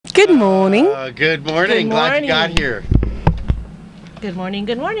Good morning. Good morning. Glad you got here. Good morning.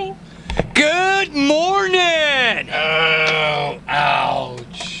 Good morning. Good morning! Oh,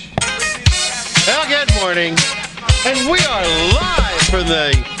 ouch. Well, good morning. And we are live from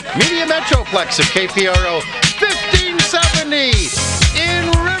the Media Metroplex of KPRO 1570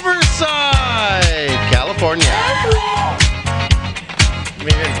 in Riverside, California. Give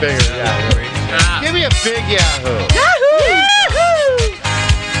me a bigger Yahoo. Give me a big Yahoo. Yahoo!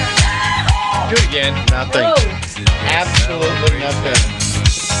 Do it again. Nothing. Absolutely nothing.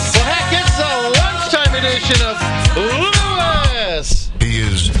 Well, heck, it's the lunchtime edition of Lewis. He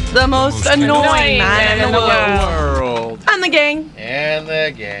is The most annoying man in the world. And the gang. And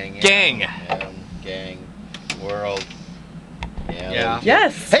the gang. Gang. Gang. World. Yeah.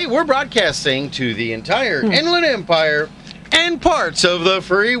 Yes. Hey, we're broadcasting to the entire Inland Empire and parts of the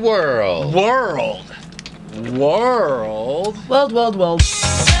free world. World. World.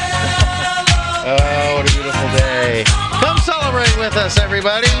 Oh, what a beautiful day. Come celebrate with us,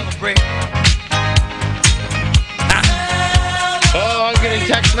 everybody. Oh, I'm getting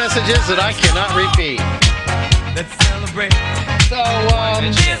text messages that I cannot repeat. Let's celebrate. So, wow.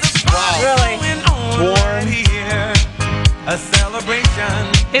 Really? Warm. A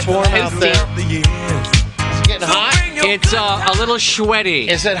celebration. It's Warm out there. The years. It's getting hot. It's a little sweaty.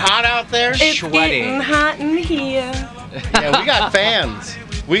 Is it hot out there? It's sweaty. getting hot in here. Yeah, we got fans.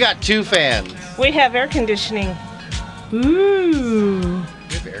 We got 2 fans. We have air conditioning. Ooh.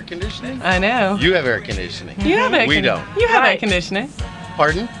 You have air conditioning? I know. You have air conditioning. You have air We don't. You have air Right. conditioning.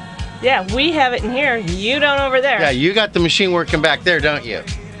 Pardon? Yeah, we have it in here. You don't over there. Yeah, you got the machine working back there, don't you?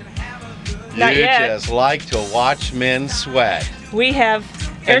 Not you yet. just like to watch men sweat. We have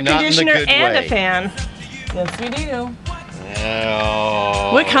air And not in the conditioner good and way. a fan. Yes, we do.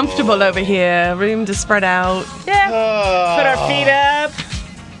 Oh. We're comfortable over here. Room to spread out. Yeah. Oh. Put our feet up.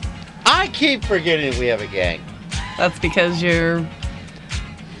 I keep forgetting we have a gang. That's because you're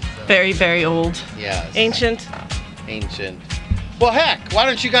very, very old. Yes. Ancient. Ancient. Well, heck, why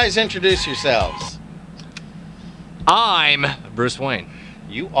don't you guys introduce yourselves? I'm Bruce Wayne.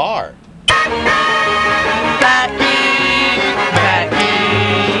 You are. Fat geek. Fat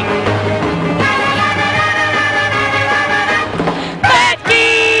geek. Fat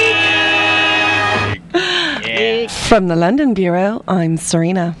geek. Yeah. From the London Bureau, I'm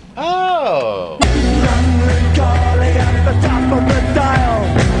Serena. Oh.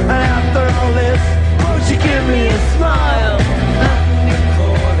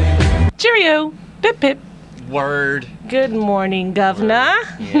 Cheerio. Pip pip. Word. Good morning, Governor.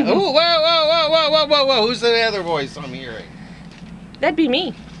 Yeah. Oh, whoa. Who's the other voice I'm hearing? That'd be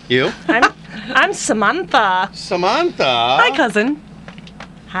me. You? I'm Samantha. Samantha. Hi, cousin.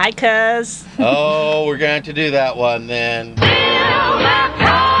 Hi, cuz. Oh, we're going to have to do that one then.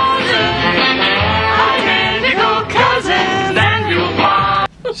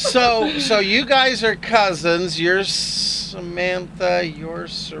 So you guys are cousins. You're Samantha. You're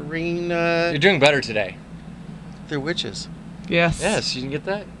Serena. You're doing better today. They're witches. Yes. Yes, you didn't get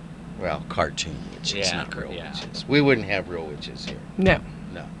that? Well, cartoon witches, Yeah, not real yeah. witches. We wouldn't have real witches here. No.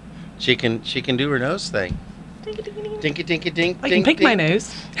 No. She can do her nose thing. Dinky dinky dink. I can pick my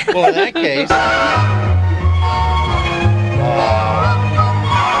nose. Well, in that case,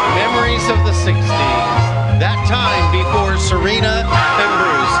 memories of the '60s. That time before Serena and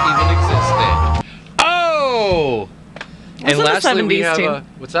Bruce even existed. Oh. It was in the lastly, we 70s have too.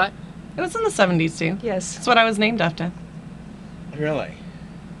 what's that? It was in the 70s too. Yes. That's what I was named after. Really?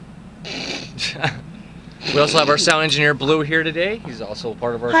 We also have our sound engineer Blue here today. He's also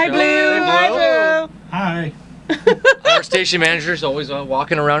part of our Hi, show. Blue. Hey, Hi, Blue. Hi. Our station manager is always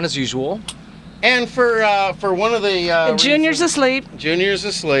walking around as usual. And for one of the Junior's reasons- asleep. Junior's Our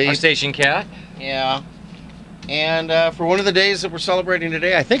asleep. station cat. Yeah. And for one of the days that we're celebrating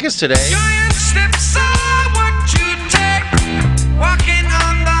today, I think it's today. Giant steps are what you take, walking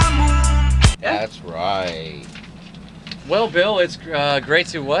on the moon. That's right. Well, Bill, it's great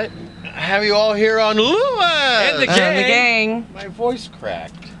to what? Have you all here on Lewis? And the And the gang. My voice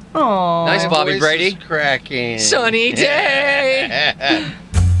cracked. Aww. Nice, My Bobby voice Brady. is cracking. Sunny day.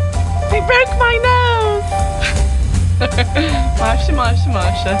 He broke my nose.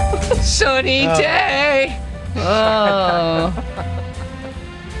 Marsha. Sunny Oh. day. Oh.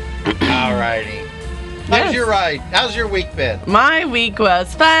 Alrighty. Yes. How's your week been? My week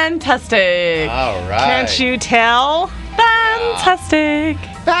was fantastic. All right. Can't you tell? Fantastic.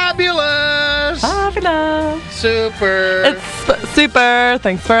 Fabulous. Fabulous. Super. It's super.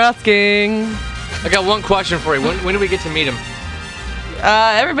 Thanks for asking. I got one question for you. When do we get to meet him?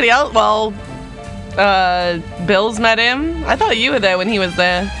 Everybody else, well, Bill's met him. I thought you were there when he was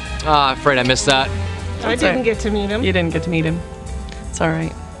there. Afraid I missed that. I didn't get to meet him. You didn't get to meet him. It's all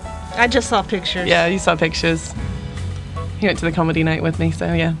right. I just saw pictures. Yeah, you saw pictures. He went to the comedy night with me,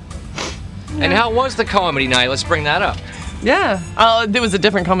 so yeah. And how was the comedy night? Let's bring that up. Yeah. Oh, there was a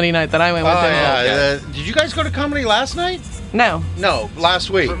different comedy night that I went with him. yeah. Did you guys go to comedy last night? No. No, last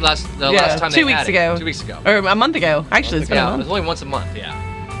week. The last time 2 they weeks had it. ago. 2 weeks ago. Or a month ago. Actually, it's been a Yeah, it month. was only once a month,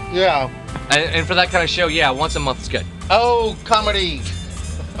 yeah. Yeah. And for that kind of show, yeah, once a month is good. Oh, comedy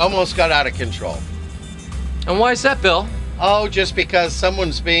almost got out of control. And why is that, Bill? Oh, just because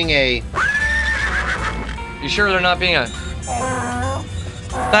someone's being a... You sure they're not being a...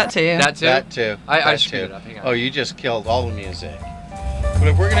 That too. That too? That too. I That screwed too. it up. Hang on. Oh, you just killed all the music. But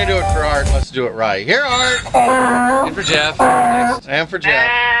if we're going to do it for Art, let's do it right. Here, Art! And for Jeff. Next. And for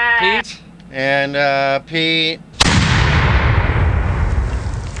Jeff. Pete. And Pete.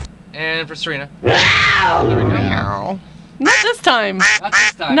 And for Serena. Not this time. Not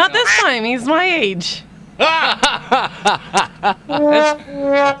this time. Not no. this time. He's my age.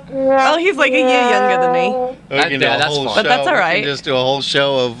 Well, he's like a year younger than me. We can do a that's whole fine. But that's show. all We right. can just do a whole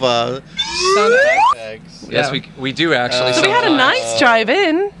show of Sound effects. Yes, we do actually. So we had a sometimes. nice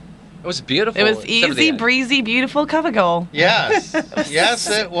drive-in. It was beautiful. It was except for the easy, end. breezy, beautiful cover goal. Yes. Yes,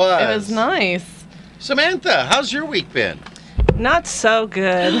 it was. It was nice. Samantha, how's your week been? Not so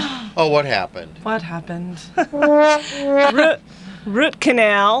good. Oh, what happened? What happened? Root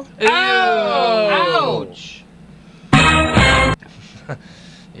canal. Ouch!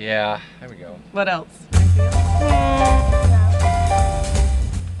 Yeah, there we go. What else?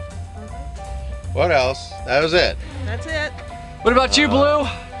 What else? That was it. That's it. What about you, Blue? Lou,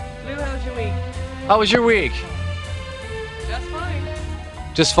 how was your week? How was your week? Just fine.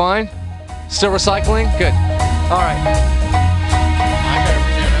 Just fine? Still recycling? Good. All right. I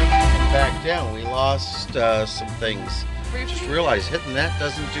got to back down. We lost some things. Just realized hitting that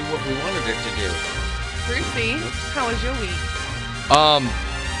doesn't do what we wanted it to do. Brucey, how was your week?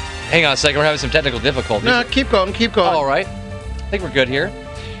 Hang on a second. We're having some technical difficulties. No, keep going, keep going. All right. I think we're good here.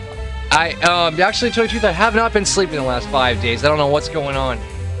 I actually, to tell you the truth, I have not been sleeping the last 5 days. I don't know what's going on.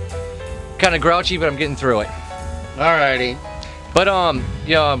 Kind of grouchy, but I'm getting through it. Alrighty. But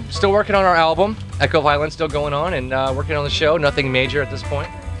yeah, I'm still working on our album. Echo Violence still going on, and working on the show. Nothing major at this point.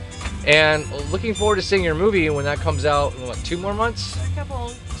 And looking forward to seeing your movie when that comes out in, what, 2 more months? A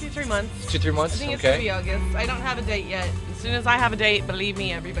couple, 2-3 months. 2-3 months? I think it's Okay. gonna be August. I don't have a date yet. As soon as I have a date, believe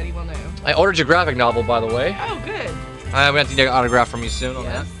me, everybody will know. I ordered your graphic novel, by the way. Oh, good. I'm going to get an autograph from you soon on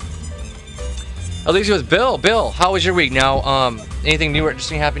Yes. that. At least it was Bill. Bill, how was your week? Now, anything new or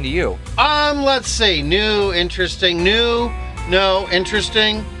interesting happened to you? Let's see. New, interesting, no,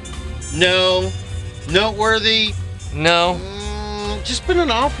 interesting, no, noteworthy. No. Just been an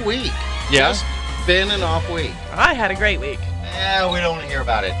off week. Yeah? Just been an off week. I had a great week. We don't want to hear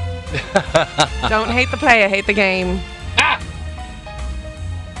about it. Don't hate the player, hate the game.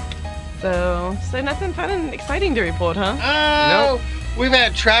 So nothing fun and exciting to report, huh? No. We've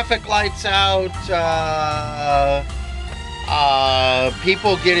had traffic lights out,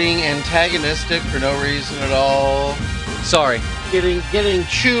 people getting antagonistic for no reason at all, Sorry. getting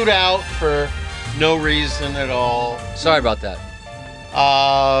chewed out for no reason at all. Sorry about that.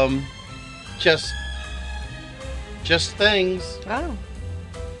 Just things. Oh.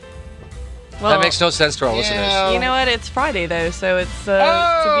 That makes no sense to our listeners. Yeah. You know what? It's Friday though, so it's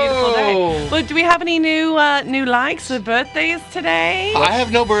a beautiful day. Oh. Well, do we have any new likes or birthdays today? I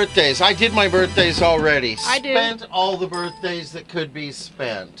have no birthdays. I did my birthdays already. I did. Spent all the birthdays that could be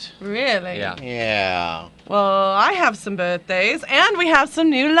spent. Really? Yeah. Yeah. Well, I have some birthdays, and we have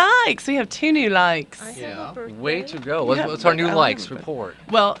some new likes. We have 2 new likes. Yeah. Way to go. Yeah, What's our new but I likes remember. report?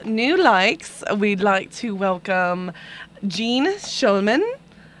 Well, new likes. We'd like to welcome Jean Schulman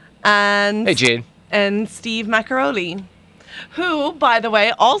and Hey, Jade. and Steve Macaroli, who, by the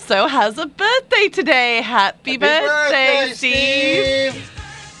way, also has a birthday today. Happy birthday, Steve!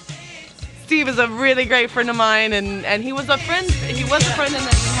 Steve is a really great friend of mine, and he was a friend. He was a friend, and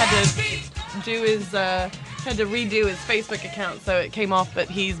then he had to do his had to redo his Facebook account, so it came off.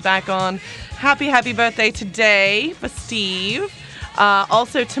 But he's back on. Happy birthday today for Steve.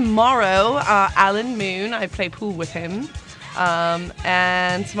 Also tomorrow, Alan Moon. I play pool with him.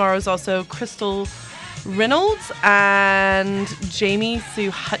 And tomorrow's also Crystal Reynolds and Jamie Sue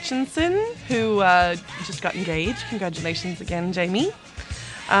Hutchinson, who just got engaged. Congratulations again, Jamie.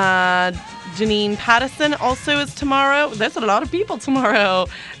 Janine Patterson also is tomorrow. There's a lot of people tomorrow.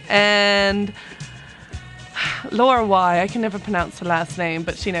 And Laura Y. I can never pronounce her last name,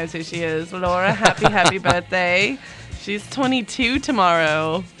 but she knows who she is. Laura, happy birthday. She's 22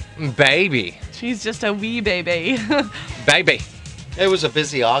 tomorrow. Baby. She's just a wee baby. Baby. It was a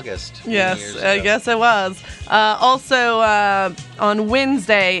busy August. many Yes, years I ago. guess it was. Also, on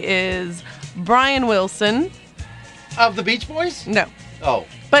Wednesday is Brian Wilson. Of the Beach Boys? No, Oh.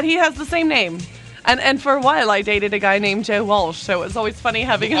 but he has the same name. And for a while, I dated a guy named Joe Walsh, so it was always funny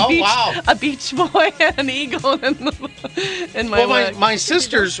having Oh, wow. a beach boy and an eagle in my Well, work. my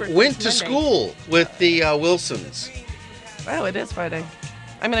sisters birthday went to is Monday. school with the Wilsons. Oh, it is Friday.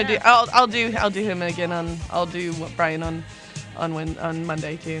 I'm gonna do. I'll do him again I'll do Brian on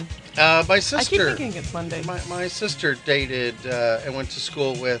Monday too. My I keep sister, thinking it's Monday. my sister dated and went to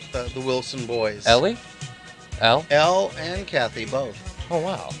school with the Wilson boys. Ellie? Elle? Elle and Kathy both. Oh,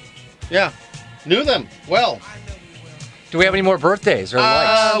 wow. Yeah, knew them well. Do we have any more birthdays or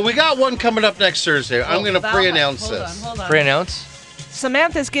likes? We got one coming up next Thursday. I'm going to pre-announce this. Hold on. Pre-announce?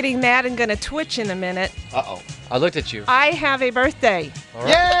 Samantha's getting mad and gonna twitch in a minute. Uh-oh. I looked at you. I have a birthday. All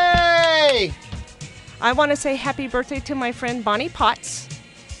right. Yay! I want to say happy birthday to my friend Bonnie Potts,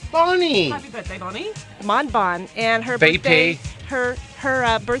 Bonnie. Happy birthday, Bonnie. Bon, and her Baby. birthday.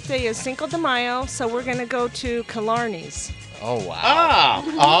 Her birthday is Cinco de Mayo, so we're gonna go to Killarney's. Oh,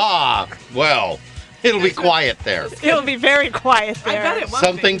 wow. Well, it'll be quiet there. It'll be very quiet I there. bet it won't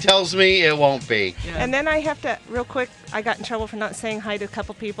Something be. tells me it won't be. Yeah. And then I have to, real quick, I got in trouble for not saying hi to a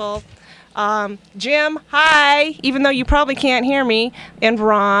couple people. Jim, hi, even though you probably can't hear me, and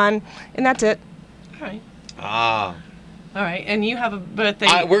Ron, and that's it. All right. Ah. All right, and you have a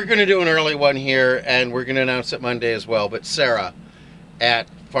birthday. We're going to do an early one here, and we're going to announce it Monday as well. But Sarah at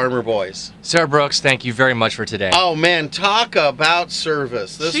Farmer Boys. Sarah Brooks, thank you very much for today. Oh, man, talk about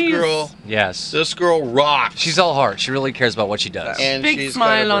service. This Yes. girl rocks. She's all heart. She really cares about what she does. And Big she's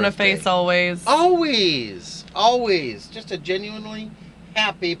smile got a on her birthday. face always. Always. Just a genuinely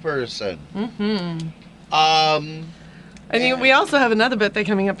happy person. Mm-hmm. And we also have another birthday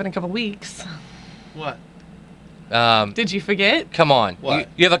coming up in a couple weeks. What? Did you forget? Come on. What?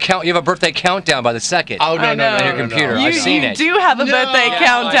 You have a birthday countdown by the second. Oh, no, I know. On your computer. You, I've seen you it. do have a No, birthday I've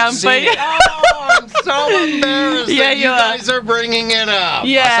countdown, seen but it. Oh, I'm so embarrassed Yeah, that you you are. guys are bringing it up.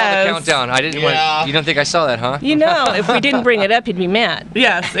 yes. I saw the countdown. I didn't. Yeah. You don't think I saw that, huh? You know, if we didn't bring it up, you'd be mad.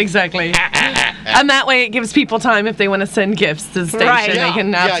 Yes, exactly. And that way it gives people time if they want to send gifts to the station. Right. They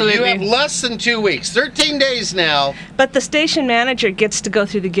can Yeah, absolutely. you have less than 2 weeks. 13 days now. But the station manager gets to go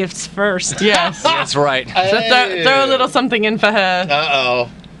through the gifts first. Yes. That's right. So throw a little something in for her. Uh-oh.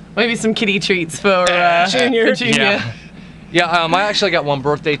 Maybe some kitty treats for Junior. For Junior. Yeah. Yeah, I actually got one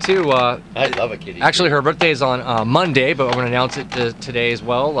birthday too. I love a kitty. Actually, her birthday is on Monday, but I'm going to announce it today as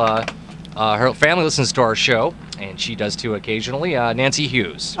well. Her family listens to our show, and she does too occasionally. Nancy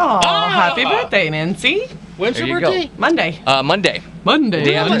Hughes. Oh, happy birthday, Nancy. When's There your you go. birthday? Monday. Monday. Monday.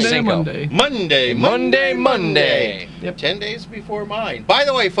 Day after Cinco. Monday. Yep. 10 days before mine. By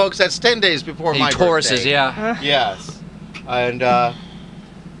the way, folks, that's 10 days before my The Tauruses, birthday. yeah. Yes. And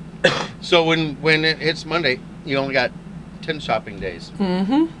so when it hits Monday, you only got 10 shopping days.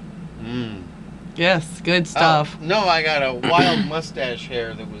 Mm-hmm. Mm. Yes, good stuff. Oh, no, I got a wild mustache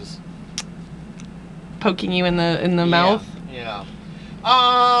hair that was Poking you in the mouth. Yeah.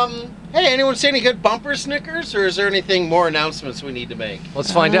 Hey, anyone see any good bumper Snickers, or is there anything more announcements we need to make?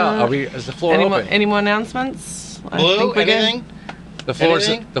 Let's find out. Is the floor open? Any more announcements? I Blue, think we're good. anything?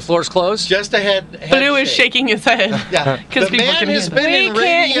 Anything? The floor's closed. Just a head Blue is shake. shaking his head. Yeah, Because the people man can has hear been We in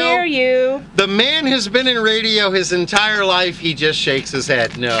can't radio. hear you. The man has been in radio his entire life. He just shakes his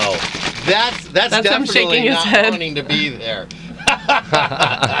head. No, that's him definitely shaking his not head. wanting to be there. It's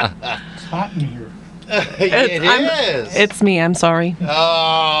hot in here. It is. It's me. I'm sorry.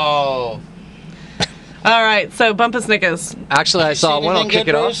 Oh. All right. So bumper Snickers. Actually, I see saw one. I'll anything kick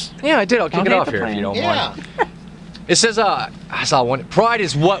good, it off. Bruce? Yeah, I did. I'll kick it Okay, off the here if plan. you don't Yeah. mind. It says, I saw one. Pride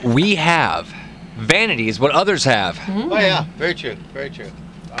is what we have. Vanity is what others have. Oh yeah. Very true. Very true.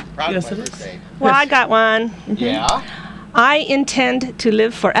 I'm proud Yes, of my it is. birthday. Well, I got one. Yeah. I intend to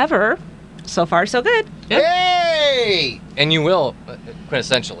live forever. So far, so good. Yep. Yay! And you will,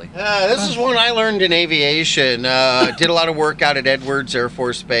 quintessentially. This is one I learned in aviation. Did a lot of work out at Edwards Air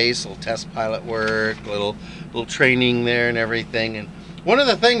Force Base, little test pilot work, little training there and everything. And one of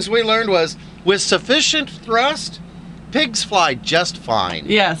the things we learned was, with sufficient thrust, pigs fly just fine.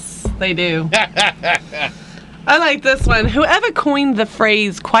 Yes, they do. I like this one. Whoever coined the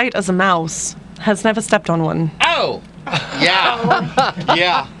phrase "quiet as a mouse" has never stepped on one. Oh! Yeah.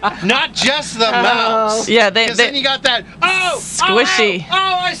 Yeah. Not just the mouse. Yeah, Because then you got that, Squishy.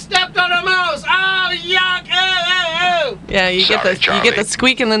 Oh, I stepped on a mouse. Oh, yuck. Oh. Yeah, you get the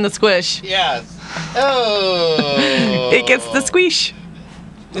squeak and then the squish. Yes. Oh. It gets the squish.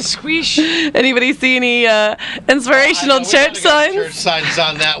 The squeesh. Anybody see any inspirational I know, we gotta church get signs? Church signs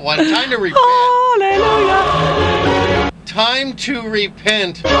on that one. Time to repent. Hallelujah. time to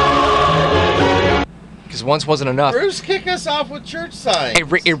repent. Because once wasn't enough. Bruce, kick us off with church signs.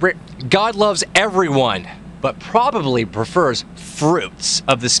 God loves everyone, but probably prefers fruits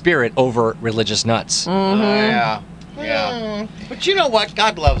of the Spirit over religious nuts. Yeah. But you know what?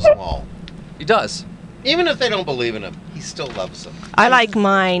 God loves them all. He does. Even if they don't believe in him, he still loves them. I like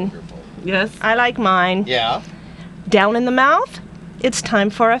mine. Yes. I like mine. Yeah. Down in the mouth, it's time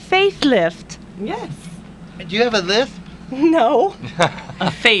for a faith lift. Yes. Do you have a lift? No. A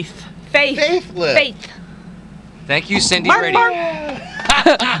faith. Faith. Faith lift. Faith. Thank you, Cindy Mark, Radio.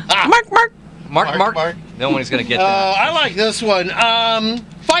 Mark. No one's going to get that. I like this one.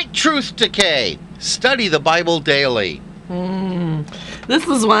 Fight truth decay. Study the Bible daily. This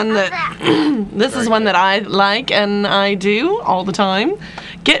is one that is one that I like and I do all the time.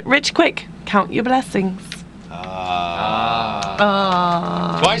 Get rich quick. Count your blessings.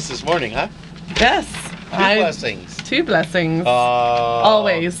 Twice this morning, huh? Yes. Two blessings. 2 blessings.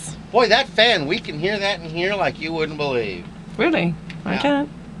 Always. Boy, that fan, we can hear that in here like you wouldn't believe. Really? I Yeah. can't.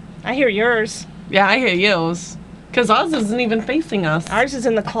 I hear yours. Yeah, I hear yours. Because ours isn't even facing us. Ours is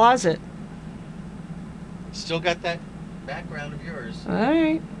in the closet. Still got that background of yours. All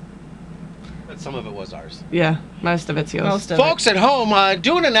right. But some of it was ours. Yeah, most of it's yours. Most of Folks at home,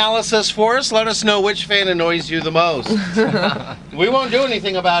 do an analysis for us. Let us know which fan annoys you the most. We won't do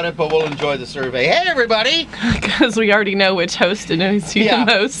anything about it, but we'll enjoy the survey. Hey, everybody! Because we already know which host annoys you Yeah.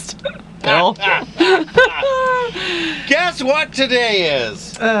 the most. Bill. Guess what today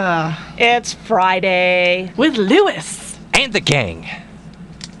is? It's Friday. With Lewis. And the gang.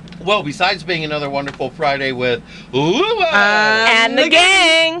 Well, besides being another wonderful Friday with Lewis, And the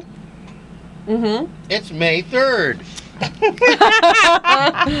gang. it's May 3rd.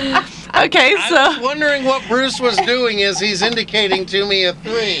 Okay, I so was wondering what Bruce was doing as he's indicating to me a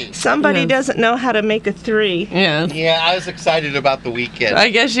 3. Somebody Yes. doesn't know how to make a 3. yeah, Yeah, I was excited about the weekend. I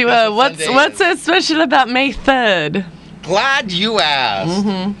guess you That's were. what What's Sunday is. so special about May 3rd? Glad you asked.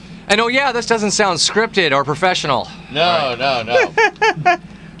 And oh yeah, this doesn't sound scripted or professional. No.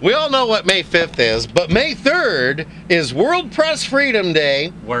 We all know what May 5th is, but May 3rd is World Press Freedom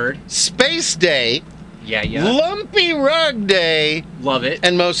Day, Word. Space Day, Yeah. Lumpy Rug Day, Love it.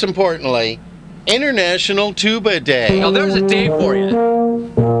 and most importantly, International Tuba Day. Now there's a day for you.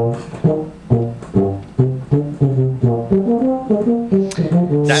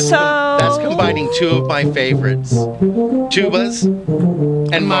 That's combining 2 of my favorites, tubas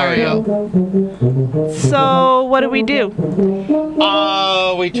and Mario. So what do?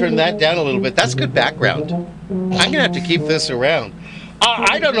 We turn that down a little bit. That's good background. I'm going to have to keep this around.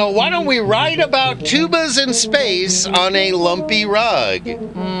 I don't know. Why don't we write about tubas in space on a lumpy rug?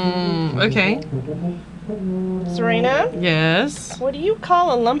 Okay. Serena, Yes. what do you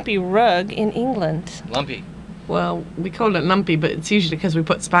call a lumpy rug in England? Lumpy. Well, we call it lumpy, but it's usually because we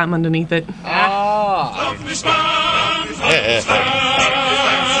put spam underneath it. Ah.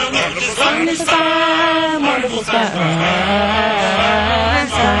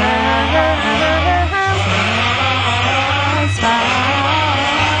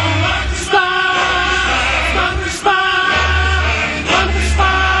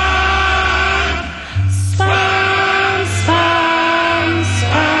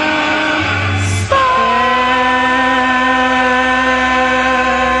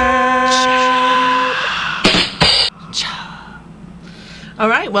 All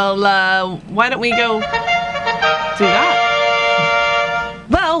right. Well, why don't we go do that?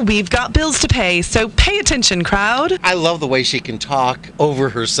 Well, we've got bills to pay, so pay attention, crowd. I love the way she can talk over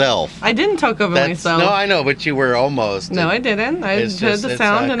herself. I didn't talk over myself. No, I know, but you were almost. No, I didn't. I It's heard just- the it's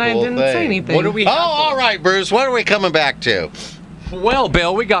sound a and I cool didn't say thing. anything. What do we Oh, have? all right, Bruce. What are we coming back to? Well,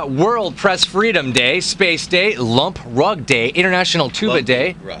 Bill, we got World Press Freedom Day, Space Day, Lump Rug Day, International Tuba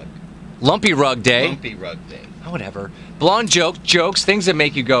Day, Rug. Lumpy Rug Day. Lumpy Rug Day. Oh, whatever. Blonde jokes, things that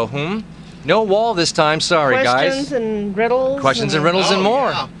make you go, No wall this time, sorry, Questions guys. and riddles. Questions and riddles and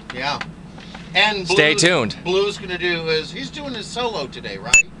more. Yeah. And Stay tuned. Blue's going to do he's doing his solo today,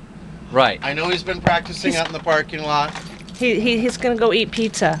 right? Right. I know he's been practicing out in the parking lot. He's gonna go eat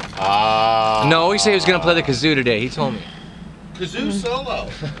pizza. No, he said he was going to play the kazoo today. He told me. Kazoo solo.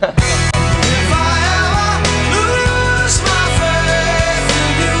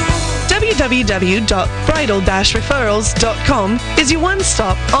 www.bridal-referrals.com is your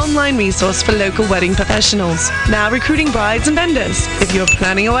one-stop online resource for local wedding professionals. Now recruiting brides and vendors. If you're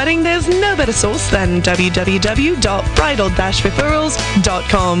planning a wedding, there's no better source than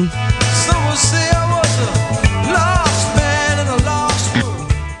www.bridal-referrals.com. Someone say I was a lost man in a lost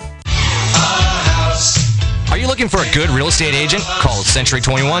world. Are you looking for a good real estate agent? Call Century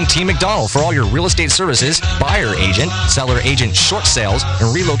 21 Team McDonald for all your real estate services, buyer agent, seller agent short sales,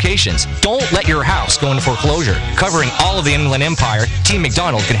 and relocations. Don't let your house go into foreclosure. Covering all of the Inland Empire, Team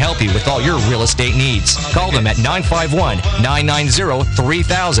McDonald can help you with all your real estate needs. Call them at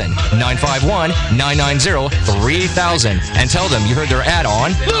 951-990-3000, 951-990-3000, and tell them you heard their ad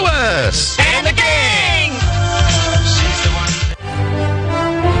on Lewis and the Gang!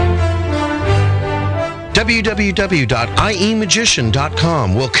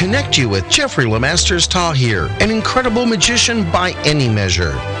 www.iemagician.com will connect you with Jeffrey Lemasters Tahir, an incredible magician by any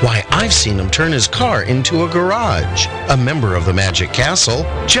measure. Why, I've seen him turn his car into a garage. A member of the Magic Castle,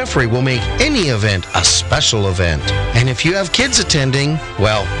 Jeffrey will make any event a special event. And if you have kids attending,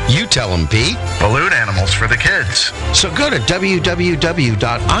 well, you tell them, Pete. Balloon animals for the kids. So go to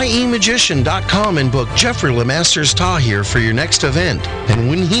www.iemagician.com and book Jeffrey Lemasters Tahir for your next event. And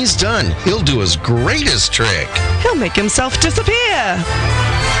when he's done, he'll do his greatest trick. He'll make himself disappear.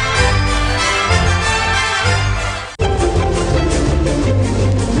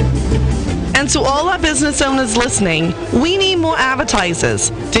 And to all our business owners listening, we need more advertisers.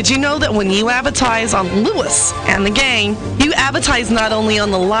 Did you know that when you advertise on Lewis and the Gang, you advertise not only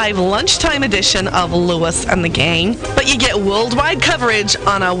on the live lunchtime edition of Lewis and the Gang, but you get worldwide coverage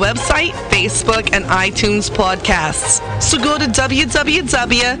on our website, Facebook, and iTunes podcasts. So go to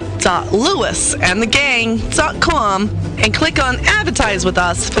www.lewisandthegang.com and click on Advertise with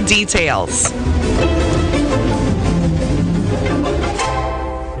Us for details.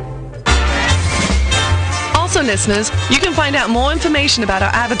 Also, listeners, you can find out more information about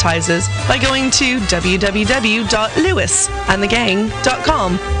our advertisers by going to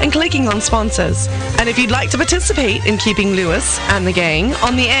www.lewisandthegang.com and clicking on sponsors. And if you'd like to participate in keeping Lewis and the Gang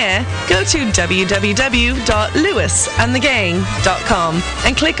on the air, go to www.lewisandthegang.com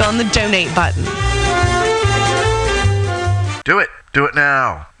and click on the donate button. Do it. Do it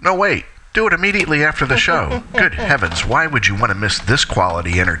now. No, wait. Do it immediately after the show. Good heavens, why would you want to miss this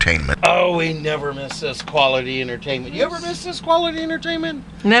quality entertainment? Oh, we never miss this quality entertainment. You ever miss this quality entertainment?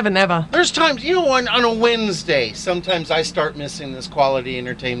 Never, never. There's times, on a Wednesday, sometimes I start missing this quality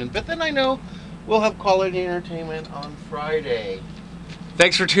entertainment, but then I know we'll have quality entertainment on Friday.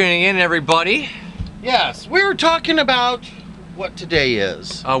 Thanks for tuning in, everybody. Yes, we were talking about what today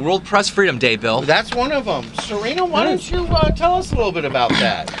is. World Press Freedom Day, Bill. That's one of them. Serena, why don't you tell us a little bit about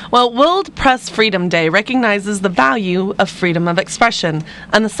that? Well, World Press Freedom Day recognizes the value of freedom of expression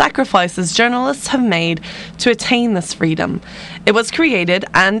and the sacrifices journalists have made to attain this freedom. It was created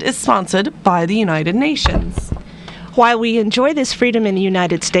and is sponsored by the United Nations. While we enjoy this freedom in the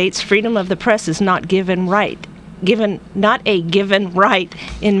United States, freedom of the press is not a given right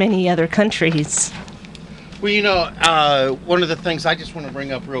in many other countries. Well, one of the things I just want to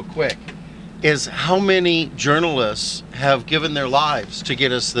bring up real quick is how many journalists have given their lives to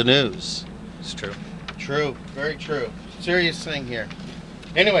get us the news. It's true. True, very true. Serious thing here.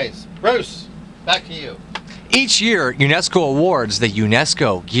 Anyways, Bruce, back to you. Each year, UNESCO awards the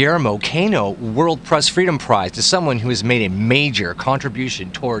UNESCO Guillermo Cano World Press Freedom Prize to someone who has made a major contribution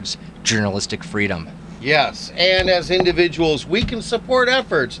towards journalistic freedom. Yes, and as individuals, we can support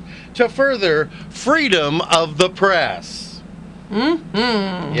efforts to further freedom of the press.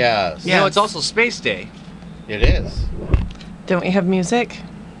 Mm-hmm. Yes. You know, it's also Space Day. It is. Don't we have music?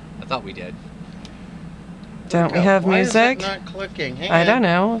 I thought we did. Don't we have Why music? Is it not clicking? Hang I on. don't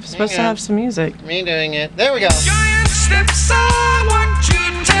know. I'm supposed to Hang on. have some music. Me doing it. There we go. Giant steps are what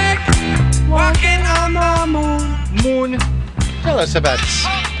you take, walking on the moon. Tell us about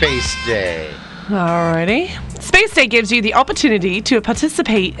Space Day. Alrighty. Space Day gives you the opportunity to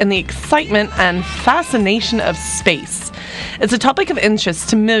participate in the excitement and fascination of space. It's a topic of interest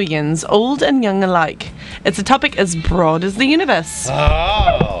to millions, old and young alike. It's a topic as broad as the universe.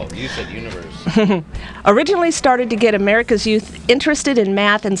 Oh, you said universe. Originally started to get America's youth interested in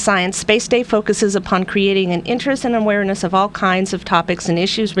math and science, Space Day focuses upon creating an interest and awareness of all kinds of topics and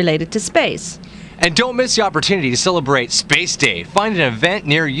issues related to space. And don't miss the opportunity to celebrate Space Day. Find an event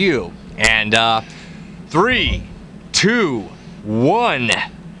near you. And 3, 2, 1,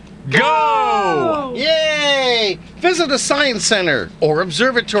 go! Yay! Visit a science center or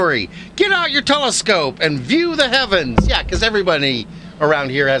observatory. Get out your telescope and view the heavens. Yeah, because everybody around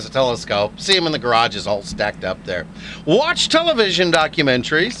here has a telescope. See them in the garages all stacked up there. Watch television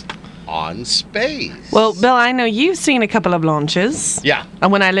documentaries on space. Well, Bill, I know you've seen a couple of launches. Yeah.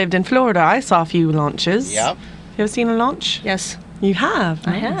 And when I lived in Florida, I saw a few launches. Yep. You ever seen a launch? Yes. You have?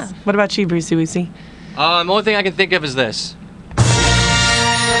 I have. What about you, Brucey Woosey? The only thing I can think of is this.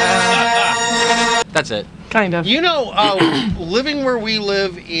 That's That's it. Kind of. You know, living where we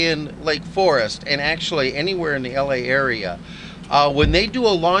live in Lake Forest, and actually anywhere in the LA area, when they do a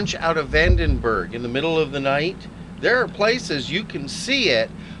launch out of Vandenberg in the middle of the night, there are places you can see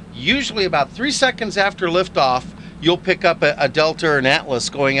it. Usually about 3 seconds after liftoff, you'll pick up a Delta or an Atlas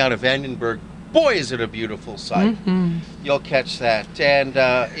going out of Vandenberg. Boy, is it a beautiful sight. Mm-hmm. You'll catch that. And,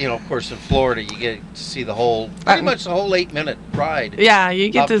 of course, in Florida, you get to see pretty much the whole 8-minute ride. Yeah, you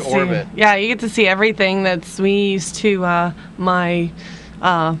get up to to see. orbit. Yeah, you get to see everything we used to. My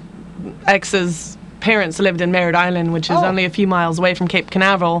ex's parents lived in Merritt Island, which is only a few miles away from Cape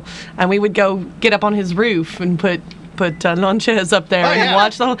Canaveral, and we would go get up on his roof and put lawn chairs up there and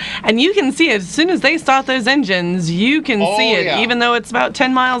watch the whole. And you can see it as soon as they start those engines. You can see it, even though it's about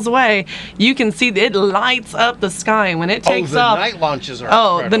 10 miles away. You can see it lights up the sky when it takes off. The night launches are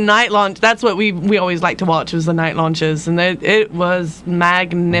the incredible. night launch. That's what we always like to watch, was the night launches, and it was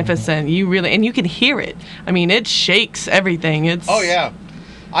magnificent. You can hear it. I mean, it shakes everything. It's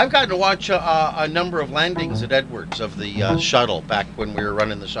I've gotten to watch a number of landings at Edwards of the shuttle back when we were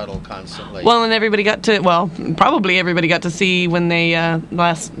running the shuttle constantly. Well, and probably everybody got to see when they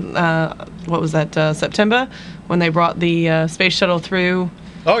September, when they brought the space shuttle through.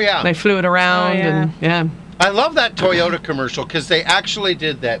 Oh, yeah. They flew it around, and yeah. I love that Toyota commercial because they actually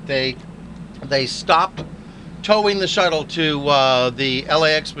did that. They stopped towing the shuttle to the LA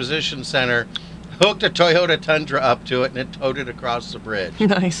Exposition Center, hooked a Toyota Tundra up to it, and it towed it across the bridge.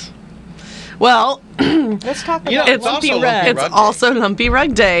 Nice. Well, Let's talk about it's Lumpy also Rug. Lumpy it's also Lumpy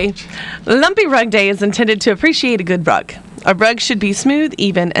Rug Day. Lumpy Rug Day is intended to appreciate a good rug. A rug should be smooth,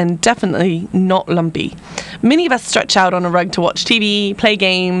 even, and definitely not lumpy. Many of us stretch out on a rug to watch TV, play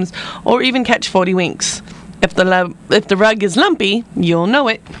games, or even catch 40 winks. If the rug is lumpy, you'll know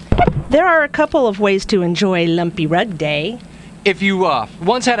it. There are a couple of ways to enjoy Lumpy Rug Day. If you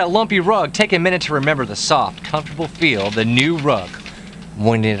once had a lumpy rug, take a minute to remember the soft, comfortable feel of the new rug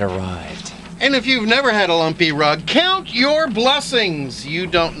when it arrived. And if you've never had a lumpy rug, count your blessings. You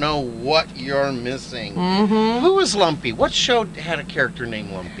don't know what you're missing. Mm-hmm. Who was Lumpy? What show had a character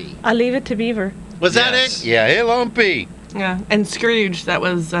named Lumpy? I Leave It to Beaver. Was that it? Yeah, hey, Lumpy. Yeah, and Scrooge, that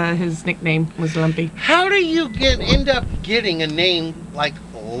was his nickname, was Lumpy. How do you end up getting a name like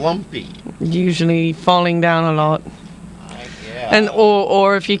Lumpy? Usually falling down a lot. Yeah. And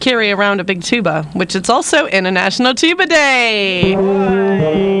or if you carry around a big tuba, which it's also International Tuba Day.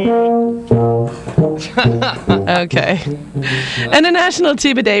 Okay. International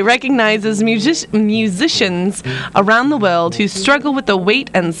Tuba Day recognizes musicians around the world who struggle with the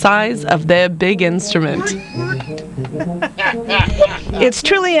weight and size of their big instrument. It's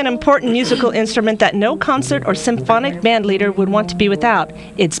truly an important musical instrument that no concert or symphonic band leader would want to be without.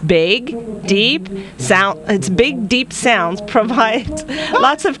 Its big, deep sounds provide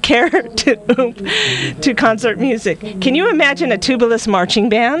lots of care to concert music. Can you imagine a tubaless marching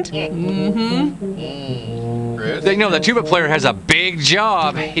band? They know the tuba player has a big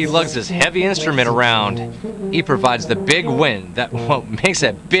job. He lugs his heavy instrument around. He provides the big wind that makes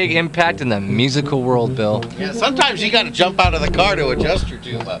a big impact in the musical world, Bill. Yeah, sometimes you got to jump out of the car to adjust your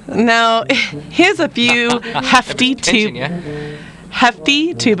tuba. Now, here's a few hefty tuba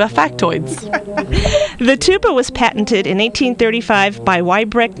factoids. The tuba was patented in 1835 by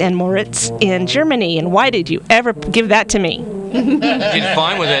Weibrecht and Moritz in Germany. And why did you ever give that to me? You did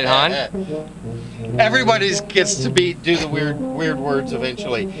fine with it, hon. Everybody gets to do the weird words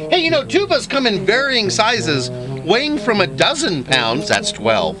eventually. Hey, tubas come in varying sizes, weighing from 12 pounds, that's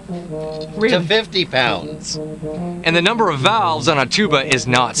 12, to 50 pounds. And the number of valves on a tuba is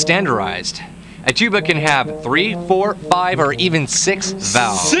not standardized. A tuba can have 3, 4, 5, or even 6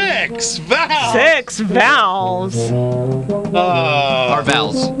 valves. 6 valves! 6 valves. Or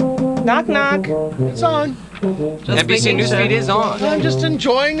valves. Knock, knock. It's on. NBC Newsfeed is on. I'm just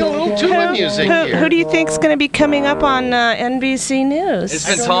enjoying a little tuba music here. Who do you think's going to be coming up on NBC News? It's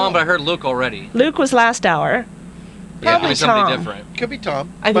been Tom, but I heard Luke already. Luke was last hour. Yeah, Probably somebody Tom. different. Could be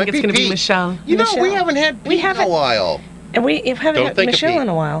Tom. I think Might it's going to be Pete. Michelle. We haven't had Pete in a while. And we haven't Don't had think of Michelle Pete. in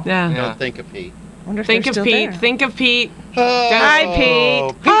a while. Yeah. Don't think of Pete. Wonder if Think they're of still Pete. there. Think of Pete. Hi,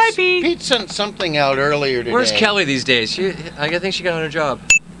 Pete. Hi, Pete. Pete sent something out earlier today. Where's Kelly these days? I think she got on her job.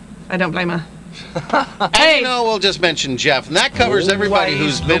 I don't blame her. And we'll just mention Jeff, and that covers everybody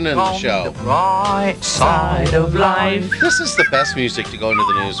who's been in the show. Right Side of life. This is the best music to go into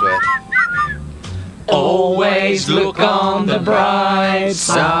the news with. Always look on the bright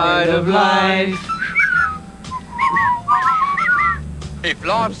side of life. If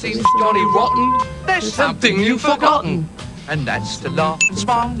life seems jolly rotten, there's something you've forgotten. And that's to laugh and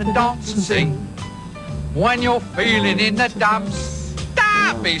smile and dance and sing. When you're feeling in the dumps,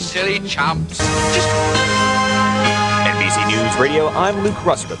 happy, silly chumps. NBC News Radio, I'm Luke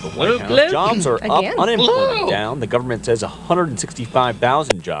Russert at the White House. Luke. Jobs are up, Again. unemployment down. The government says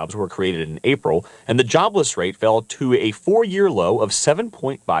 165,000 jobs were created in April, and the jobless rate fell to a 4-year low of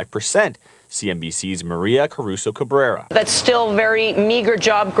 7.5%. CNBC's Maria Caruso Cabrera. That's still very meager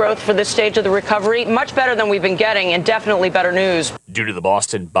job growth for this stage of the recovery. Much better than we've been getting, and definitely better news. Due to the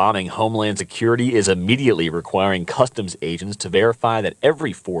Boston bombing, Homeland Security is immediately requiring customs agents to verify that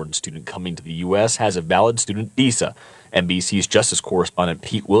every foreign student coming to the U.S. has a valid student visa. NBC's justice correspondent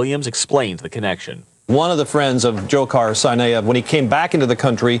Pete Williams explains the connection. One of the friends of Dzhokhar Tsarnaev, when he came back into the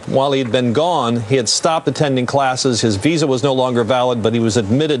country, while he had been gone, he had stopped attending classes. His visa was no longer valid, but he was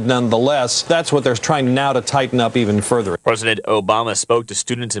admitted nonetheless. That's what they're trying now to tighten up even further. President Obama spoke to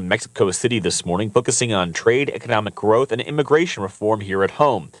students in Mexico City this morning, focusing on trade, economic growth, and immigration reform here at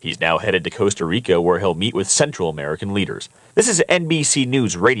home. He's now headed to Costa Rica, where he'll meet with Central American leaders. This is NBC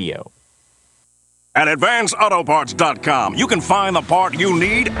News Radio. At AdvanceAutoParts.com, you can find the part you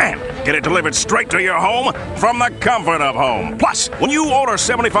need and get it delivered straight to your home from the comfort of home. Plus, when you order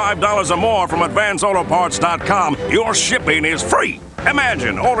 $75 or more from AdvanceAutoParts.com, your shipping is free.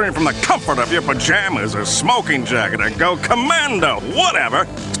 Imagine ordering from the comfort of your pajamas or smoking jacket and go commando, whatever.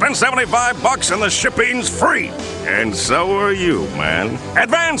 Spend $75 and the shipping's free. And so are you, man.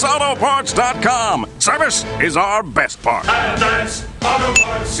 AdvanceAutoParts.com. Service is our best part. Advance Auto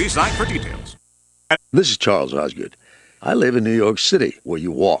Parts. See site for details. This is Charles Osgood. I live in New York City, where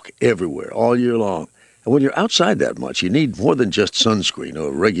you walk everywhere all year long. And when you're outside that much, you need more than just sunscreen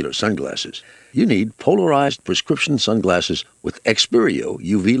or regular sunglasses. You need polarized prescription sunglasses with Experio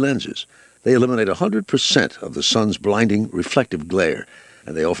UV lenses. They eliminate 100% of the sun's blinding reflective glare,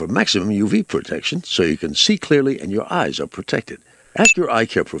 and they offer maximum UV protection so you can see clearly and your eyes are protected. Ask your eye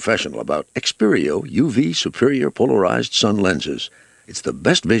care professional about Experio UV Superior Polarized Sun Lenses. It's the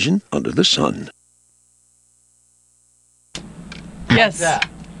best vision under the sun. Yes.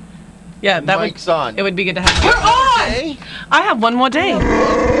 Yeah, that Mike's on. It would be good to have. We're on. I have one more day.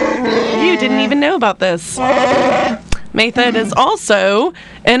 You didn't even know about this. May 3rd is also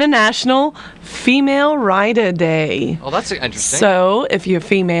International Female Rider Day. Oh, that's interesting. So, if you're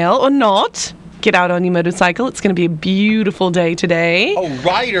female or not, get out on your motorcycle. It's going to be a beautiful day today. Oh,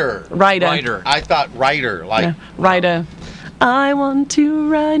 rider. Rider. I thought rider, like rider. I want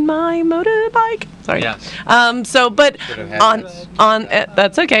to ride my motorbike. Sorry. Yes. But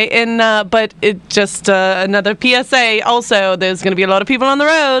that's okay. And but it just another PSA. Also, there's going to be a lot of people on the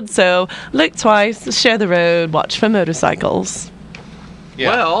road, so look twice, share the road, watch for motorcycles. Yeah.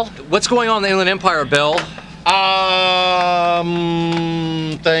 Well, what's going on in the Inland Empire, Bill?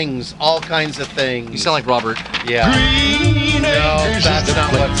 Things, all kinds of things. You sound like Robert. Yeah. No, that's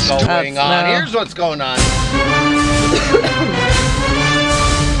not what's going on. Here's what's going on.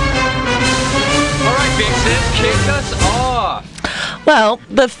 All right, Vixen, kick us off. Well,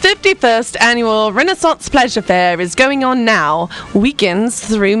 the 51st annual Renaissance Pleasure Fair is going on now, weekends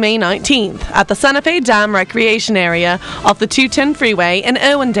through May 19th, at the Santa Fe Dam Recreation Area off the 210 Freeway in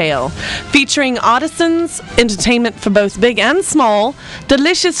Owendale, featuring artisans, entertainment for both big and small,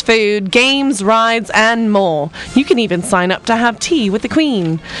 delicious food, games, rides, and more. You can even sign up to have tea with the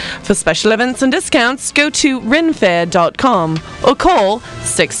Queen. For special events and discounts, go to renfair.com or call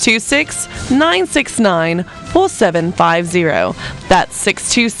 626-969-4750. That's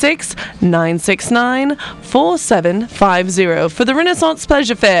 626-969-4750 for the Renaissance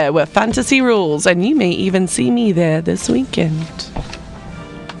Pleasure Fair, where fantasy rules, and you may even see me there this weekend.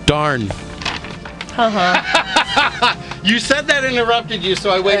 Darn. You said that interrupted you, so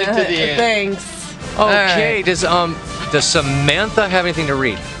I waited to the end. Thanks. Okay, right. does Samantha have anything to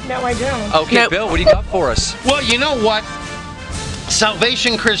read? No, I don't. Okay, nope. Bill, what do you got for us? Well, you know what?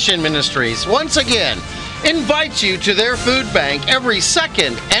 Salvation Christian Ministries, once again, invites you to their food bank every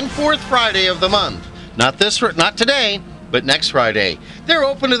second and fourth Friday of the month. Not today, but next Friday. They're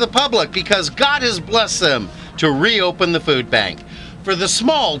open to the public because God has blessed them to reopen the food bank. For the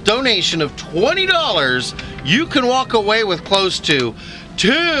small donation of $20, you can walk away with close to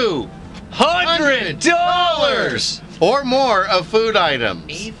 $200 or more of food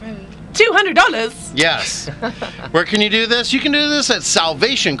items. $200? Yes. Where can you do this? You can do this at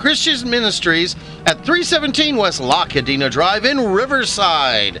Salvation Christian Ministries at 317 West La Cadena Drive in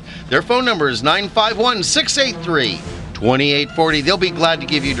Riverside. Their phone number is 951-683-2840. They'll be glad to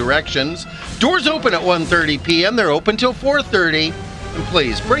give you directions. Doors open at 1:30 p.m. They're open till 4:30. And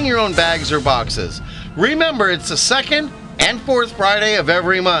please, bring your own bags or boxes. Remember, it's the second and fourth Friday of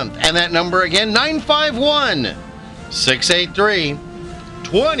every month. And that number again,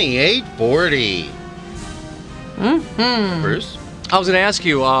 951-683-2840. Mm-hmm. Bruce? I was going to ask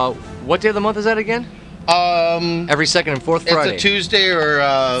you, what day of the month is that again? Every second and fourth Friday. It's a Tuesday or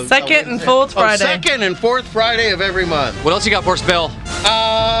second and fourth Friday. Second and fourth Friday of every month. What else you got for us, Bill?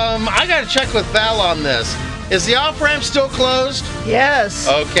 I got to check with Val on this. Is the off-ramp still closed? Yes.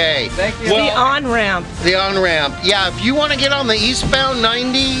 Okay. Thank you. The on-ramp. The on-ramp. Yeah, if you want to get on the eastbound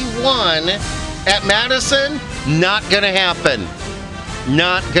 91 at Madison, not going to happen.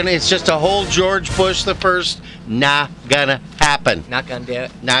 Not going to. It's just a whole George Bush the First. Not going to happen. Not going to do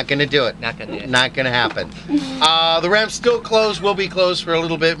it. Not going to do it. Not going to do it. Not going to happen. The ramp's still closed. We'll be closed for a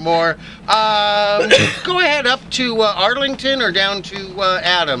little bit more. Go ahead up to Arlington or down to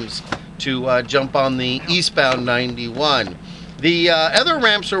Adams to jump on the eastbound 91. The other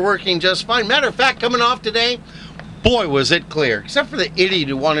ramps are working just fine. Matter of fact, coming off today, boy, was it clear. Except for the idiot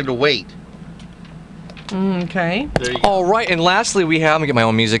who wanted to wait. Okay. All right, and lastly, we have, let me get my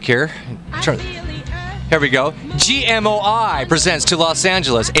own music here. Here we go. GMOI presents to Los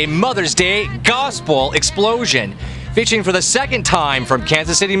Angeles a Mother's Day Gospel Explosion, featuring for the second time from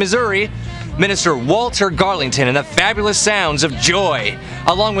Kansas City, Missouri, Minister Walter Garlington and the fabulous sounds of joy,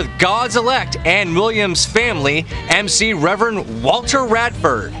 along with God's elect and Williams family, MC Reverend Walter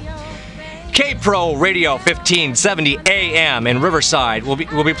Radford. K-Pro Radio 1570 AM in Riverside will be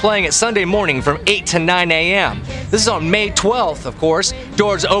playing it Sunday morning from 8 to 9 a.m. This is on May 12th, of course.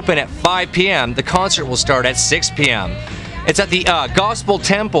 Doors open at 5 p.m. The concert will start at 6 p.m. It's at the Gospel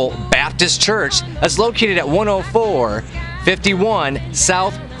Temple Baptist Church that's located at 10451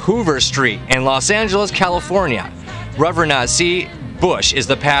 South Hoover Street in Los Angeles, California. Reverend C. Bush is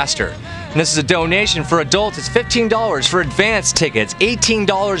the pastor. And this is a donation for adults. It's $15 for advance tickets,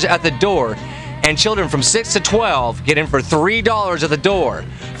 $18 at the door, and children from 6 to 12 get in for $3 at the door.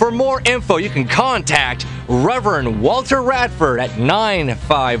 For more info, you can contact Reverend Walter Radford at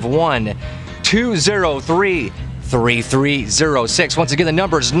 951-203-3306. Once again, the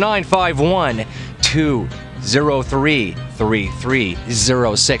number is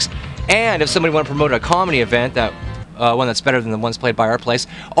 951-203-3306. And if somebody want to promote a comedy event, that one that's better than the ones played by our place,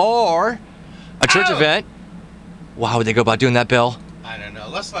 or a church event, well, how would they go about doing that, Bill? I don't know.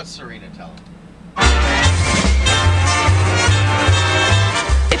 Let's let Serena tell them.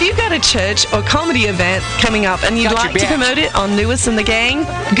 If you've got a church or comedy event coming up and you'd like to promote it on Lewis and the Gang,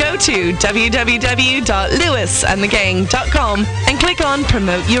 go to www.lewisandthegang.com and click on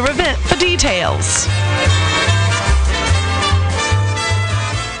Promote Your Event for details.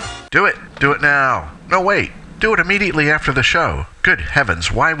 Do it. Do it now. No, wait. Do it immediately after the show. Good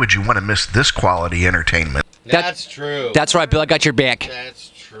heavens, why would you want to miss this quality entertainment? That's true. That's right, Bill. I got your back. That's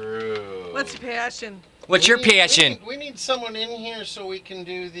true. What's your passion? What's your passion? We need someone in here so we can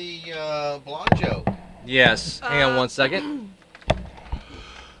do the blonde joke. Yes. Hang on one second.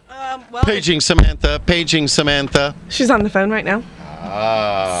 Paging Samantha. She's on the phone right now.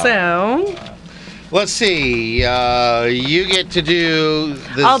 So let's see. You get to do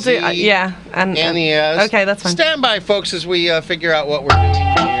the I'll Z do yeah, and the S. Okay, that's fine. Stand by, folks, as we figure out what we're doing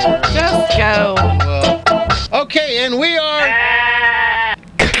here. Just go. Okay, and we are.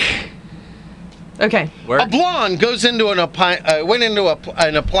 Okay. A blonde goes into an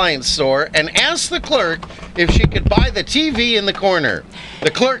appliance store and asks the clerk if she could buy the TV in the corner.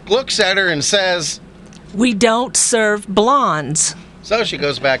 The clerk looks at her and says, "We don't serve blondes." So she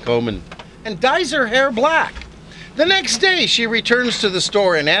goes back home and dyes her hair black. The next day, she returns to the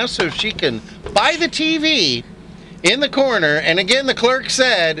store and asks if she can buy the TV in the corner. And again, the clerk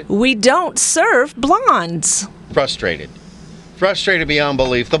said, "We don't serve blondes." Frustrated beyond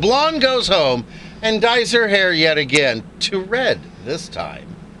belief, the blonde goes home and dyes her hair yet again, to red this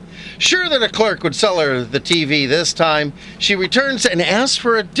time. Sure that a clerk would sell her the TV this time, she returns and asks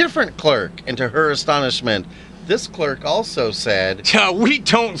for a different clerk. And to her astonishment, this clerk also said, "We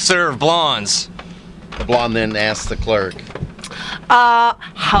don't serve blondes." The blonde then asked the clerk, how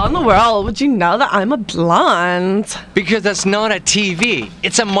in the world would you know that I'm a blonde? Because that's not a TV.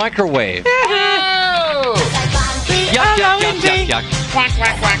 It's a microwave. Yuck, yuck, yuck, yuck, yuck. Quack,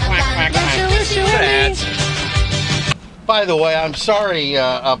 quack, quack, quack, quack, quack. By the way, I'm sorry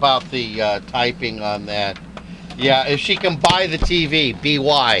about the typing on that. Yeah, if she can buy the TV,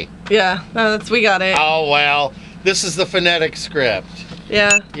 BY. Yeah, no, we got it. Oh, well, this is the phonetic script.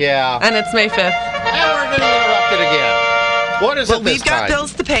 Yeah. Yeah. And it's May 5th. And we're going to interrupt it again. What is it this we've got time?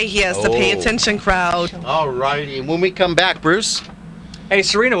 bills to pay here, so pay attention, crowd. All righty. When we come back, Bruce. Hey,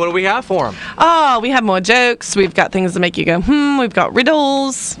 Serena, what do we have for him? Oh, we have more jokes. We've got things to make you go, We've got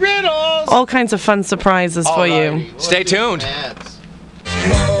riddles. Riddles! All kinds of fun surprises for you. Stay tuned.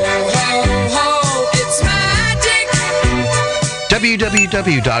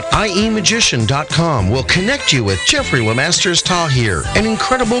 www.iemagician.com will connect you with Jeffrey Lemasters Tahir, an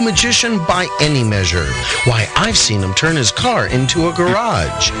incredible magician by any measure. Why, I've seen him turn his car into a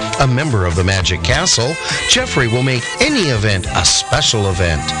garage. A member of the Magic Castle, Jeffrey will make any event a special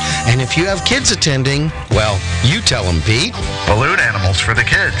event. And if you have kids attending, well, you tell them, Pete. Balloon animals for the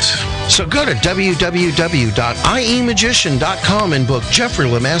kids. So go to www.iemagician.com and book Jeffrey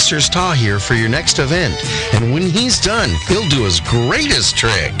Lemasters Tahir for your next event. And when he's done, he'll do his greatest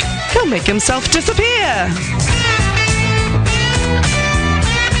trick. He'll make himself disappear.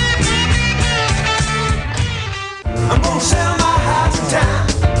 I'm gonna sell my house in town.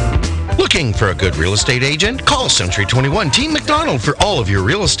 Looking for a good real estate agent? Call Century 21 Team McDonald for all of your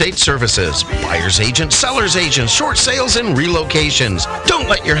real estate services. Buyer's agent, seller's agent, short sales, and relocations. Don't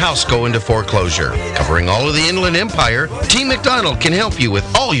let your house go into foreclosure. Covering all of the Inland Empire, Team McDonald can help you with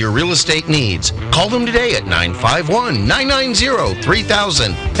all your real estate needs. Call them today at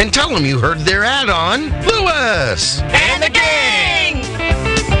 951-990-3000 and tell them you heard their ad on Lewis And the gang!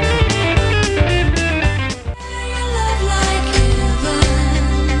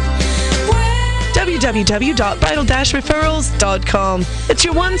 www.bridal-referrals.com. It's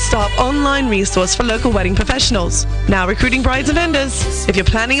your one-stop online resource for local wedding professionals. Now recruiting brides and vendors. If you're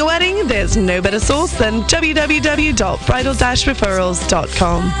planning a wedding, there's no better source than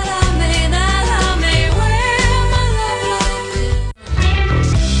www.bridal-referrals.com.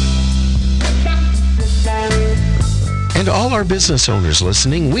 And all our business owners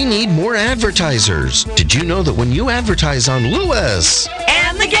listening, we need more advertisers. Did you know that when you advertise on Lewis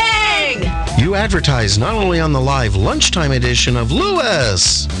And the gang! you advertise not only on the live lunchtime edition of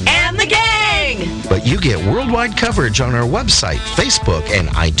Lewis And the gang! but you get worldwide coverage on our website, Facebook, and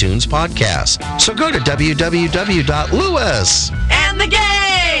iTunes podcast. So go to www.lewis and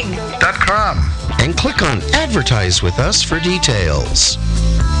and click on Advertise with Us for details.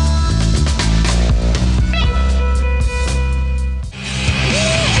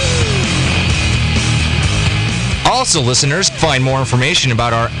 Also, listeners, find more information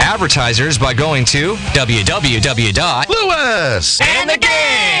about our advertisers by going to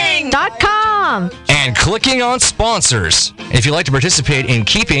www.lewisandthegang.com and clicking on sponsors. If you'd like to participate in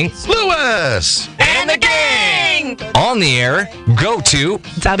keeping Lewis And the gang! on the air, go to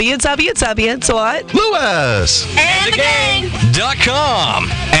www.lewisandthegang.com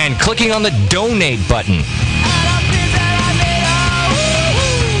and clicking on the donate button.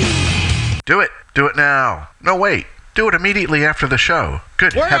 Do it. Do it now. No, wait. Do it immediately after the show.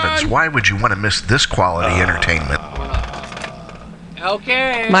 Good heavens, why would you want to miss this quality entertainment?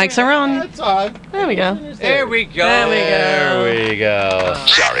 Okay. Mics are on. That's on. There we go. There we go. There we go.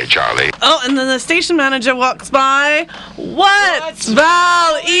 Sorry, Charlie. Oh, and then the station manager walks by. What's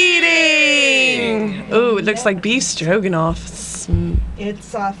Val eating? Ooh, it looks like beef stroganoff.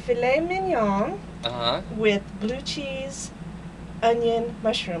 It's filet mignon with blue cheese, onion,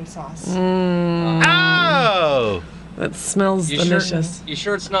 mushroom sauce. Oh! That smells delicious. You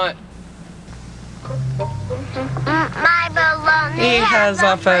sure it's not? He has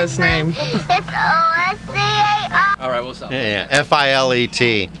a first name. All right, we'll stop. Yeah,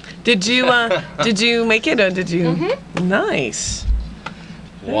 F-I-L-E-T. Did you make it or did you? Nice.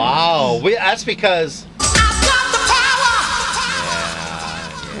 Wow. That's because...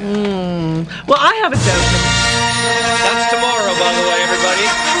 Well, I have a joke. That's tomorrow, by the way, everybody.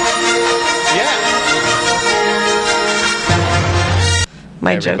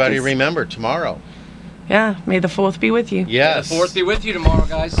 My joke Everybody is, remember, tomorrow. yeah, may the 4th be with you. Yes. The 4th be with you tomorrow,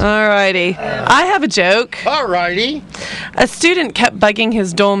 guys. Alrighty. I have a joke. Alrighty. A student kept bugging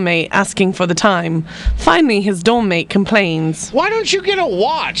his dorm mate, asking for the time. Finally, his dorm mate complains. Why don't you get a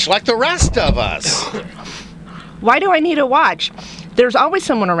watch like the rest of us? Why do I need a watch? There's always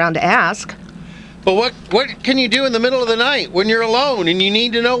someone around to ask. But what can you do in the middle of the night when you're alone and you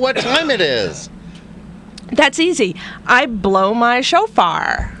need to know what time it is? That's easy. I blow my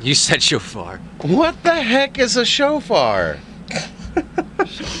shofar. You said shofar. What the heck is a shofar?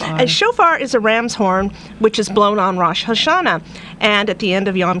 A shofar is a ram's horn, which is blown on Rosh Hashanah and at the end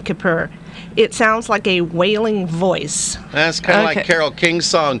of Yom Kippur. It sounds like a wailing voice. That's kind of like Carole King's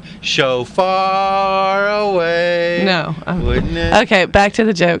song, "Shofar Away." No. Wouldn't it? Okay, back to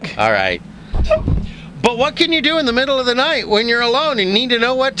the joke. All right. But what can you do in the middle of the night when you're alone and need to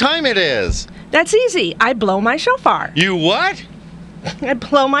know what time it is? That's easy. I blow my shofar. You what? I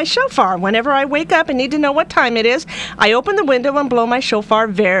blow my shofar. Whenever I wake up and need to know what time it is, I open the window and blow my shofar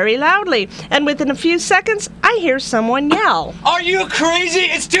very loudly. And within a few seconds, I hear someone yell. Are you crazy?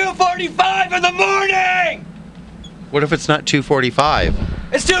 It's 2:45 in the morning! What if it's not 2:45?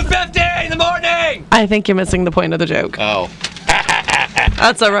 It's 2:50 in the morning! I think you're missing the point of the joke. Oh.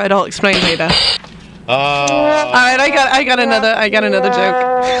 That's all right. I'll explain later. All right, I got another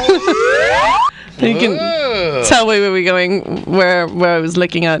joke. You can tell where we're going, where I was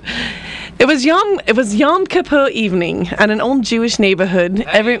looking at. It was Yom Kippur evening at an old Jewish neighborhood.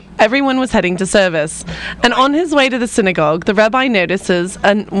 Everyone was heading to service. And on his way to the synagogue, the rabbi notices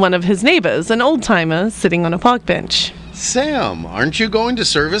one of his neighbors, an old-timer, sitting on a park bench. Sam, aren't you going to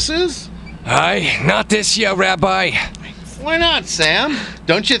services? Aye, not this year, Rabbi. Why not, Sam?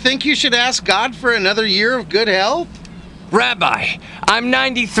 Don't you think you should ask God for another year of good health? Rabbi, I'm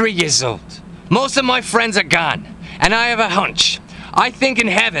 93 years old. Most of my friends are gone, and I have a hunch. I think in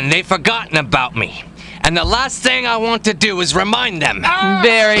heaven they've forgotten about me. And the last thing I want to do is remind them.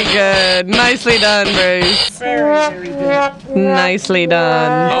 Very good. Nicely done, Bruce. Very good. Nicely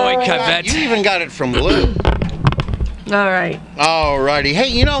done. Oh, I covet. You even got it from Blue. All right. Alrighty. Hey,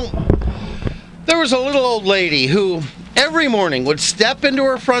 you know, there was a little old lady who every morning would step into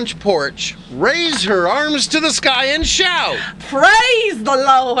her front porch, raise her arms to the sky, and shout, "Praise the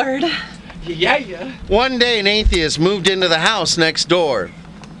Lord!" Yeah. One day, an atheist moved into the house next door.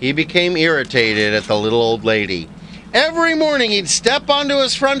 He became irritated at the little old lady. Every morning, he'd step onto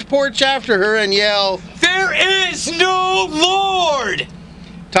his front porch after her and yell, "There is no Lord!"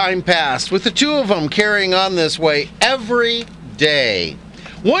 Time passed, with the two of them carrying on this way every day.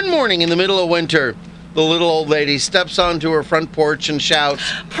 One morning in the middle of winter, the little old lady steps onto her front porch and shouts,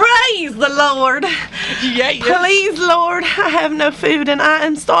 "Praise the Lord! Yeah. Please, Lord, I have no food and I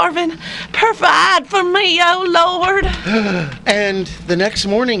am starving. Provide for me, oh Lord." And the next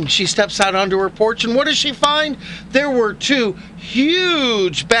morning, she steps out onto her porch, and what does she find? There were two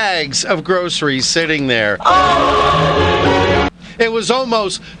huge bags of groceries sitting there. Oh. It was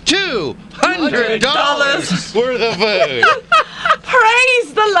almost $200 worth of food.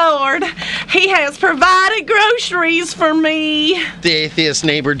 Praise the Lord! He has provided groceries for me. The atheist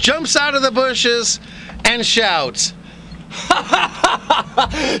neighbor jumps out of the bushes and shouts,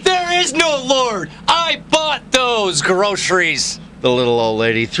 "There is no Lord! I bought those groceries!" The little old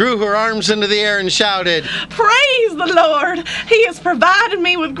lady threw her arms into the air and shouted, "Praise the Lord! He has provided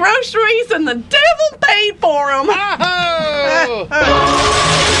me with groceries and the devil paid for them."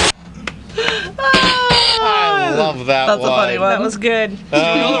 I love that That's one. a funny one. That was good.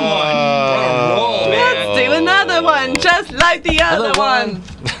 Another one. Let's do another one, just like the other one.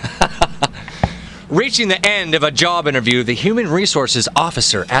 Reaching the end of a job interview, the human resources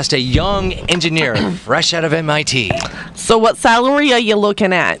officer asked a young engineer fresh out of MIT. "So what salary are you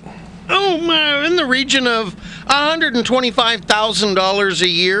looking at?" "Oh, in the region of $125,000 a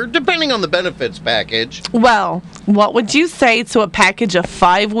year, depending on the benefits package." "Well, what would you say to a package of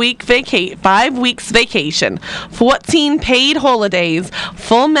 5 weeks vacation, 14 paid holidays,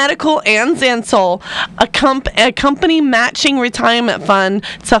 full medical and dental, a company matching retirement fund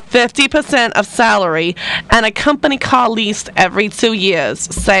to 50% of salary, and a company car leased every 2 years?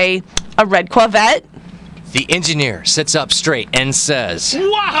 Say, a red Corvette?" The engineer sits up straight and says,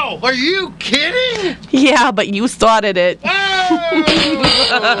 "Wow, are you kidding?" "Yeah, but you started it."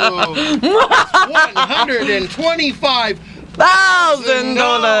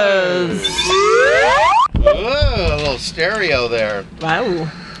 $125,000. A little stereo there. Wow.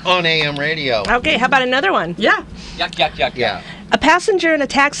 On AM radio. Okay, how about another one? Yeah. Yuck. Yeah. A passenger in a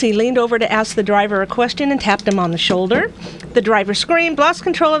taxi leaned over to ask the driver a question and tapped him on the shoulder. The driver screamed, lost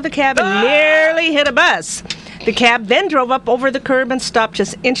control of the cab, and nearly hit a bus. The cab then drove up over the curb and stopped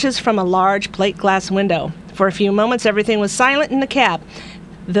just inches from a large plate glass window. For a few moments, everything was silent in the cab.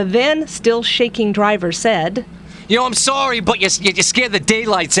 The then still shaking driver said, "You know, I'm sorry, but you scared the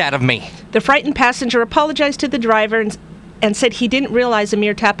daylights out of me." The frightened passenger apologized to the driver and said he didn't realize a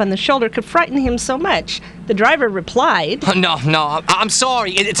mere tap on the shoulder could frighten him so much. The driver replied, No, I'm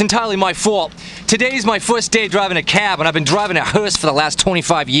sorry. It's entirely my fault. Today's my first day driving a cab, and I've been driving a hearse for the last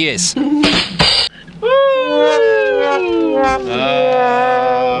 25 years. Wow.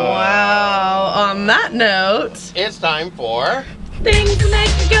 On that note, it's time for Things That Make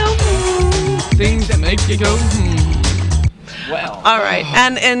You Go Things That Make You Go Well. All right,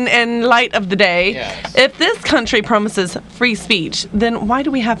 and in light of the day, if this country promises free speech, then why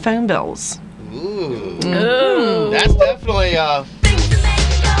do we have phone bills? Ooh. That's definitely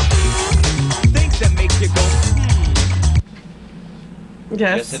Things that make you go.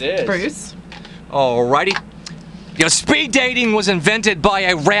 Yes, it is. Bruce. Alrighty. You know, speed dating was invented by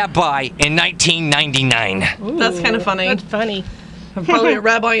a rabbi in 1999. Ooh, that's kind of funny. That's funny. Probably a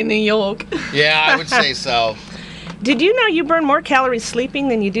rabbi in New York. Yeah, I would say so. Did you know you burn more calories sleeping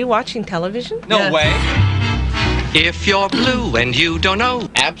than you do watching television? No way. If you're blue and you don't know.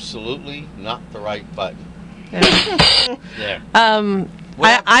 Absolutely not the right button. Yeah. There.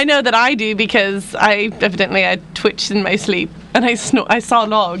 I know that I do because I twitched in my sleep and I saw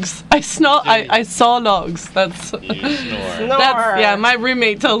logs. I saw logs. That's my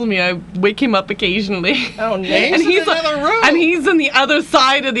roommate tells me I wake him up occasionally. Oh no! And he's in another room. And he's in the other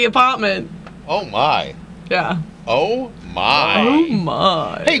side of the apartment. Oh my. Yeah. Oh my. Oh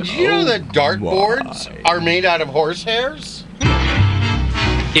my. Hey, do you know that dartboards are made out of horse hairs?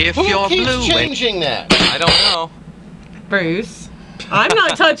 If Who you're keeps blue changing that? I don't know. Bruce. I'm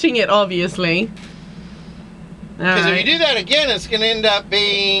not touching it, obviously. Because if you do that again, it's going to end up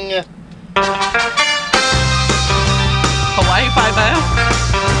being Hawaii Five-O.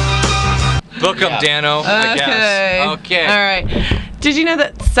 Book 'em, Dano. I guess. Okay. All right. Did you know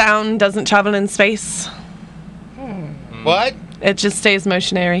that sound doesn't travel in space? What? It just stays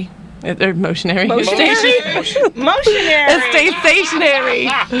motionary. Motionary. Motionary. It stays stationary.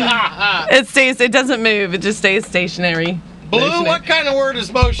 It doesn't move. It just stays stationary. Blue, what kind of word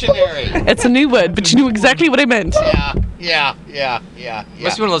is motionary? It's a new word, but you knew exactly what I meant. Yeah.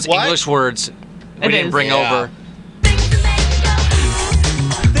 Must be one of those English words we didn't bring over.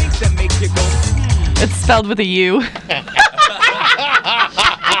 It's spelled with a U.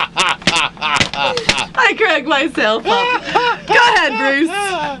 I cracked myself up. Go ahead, Bruce.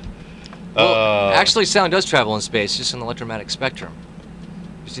 Well, actually, sound does travel in space, just in the electromagnetic spectrum.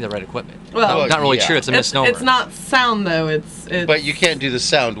 You just need the right equipment. Well, not really true. It's a misnomer. It's not sound though. It's. But you can't do the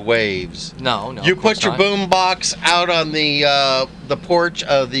sound waves. No. You put your boom box out on the porch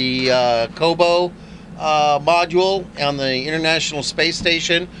of the Kobo module on the International Space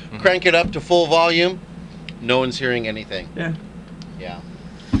Station. Crank it up to full volume. No one's hearing anything. Yeah. Yeah.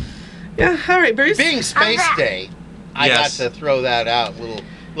 All right, Bruce. Being Space Day, I got to throw that out.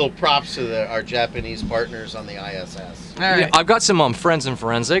 Little props to our Japanese partners on the ISS. All right. Yeah, I've got some friends in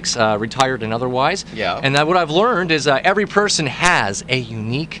forensics, retired and otherwise. Yeah. And what I've learned is every person has a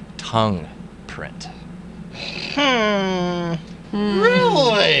unique tongue print.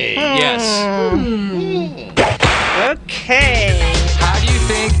 Really? Yes. Okay. How do you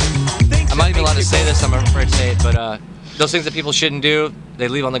think? I'm not even allowed to say this. I'm afraid to say it, but those things that people shouldn't do, they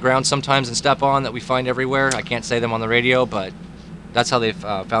leave on the ground sometimes and step on that we find everywhere. I can't say them on the radio, but that's how they've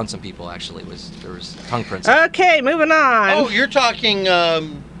found some people. Actually, there was tongue prints. Okay, moving on. Oh, you're talking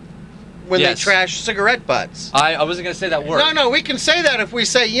when they trash cigarette butts. I wasn't going to say that word. No, we can say that if we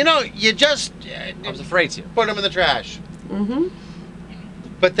say, you just. I was afraid to. Put them in the trash. Mm-hmm.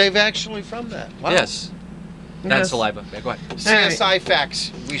 But they've actually from that. Wow. Yes. That's saliva. Yeah, go ahead. CSI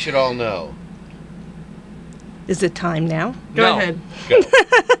facts we should all know. Is it time now? Go ahead.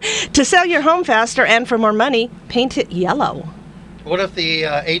 To sell your home faster and for more money, paint it yellow. What if the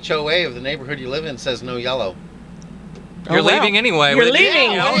HOA of the neighborhood you live in says no yellow? You're leaving anyway. You're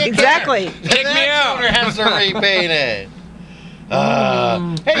leaving. Exactly. Kick me out. Or has to repaint it.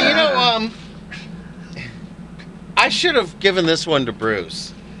 Hey, I should have given this one to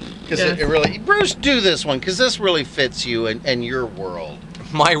Bruce. Because it really... Bruce, do this one, because this really fits you and your world.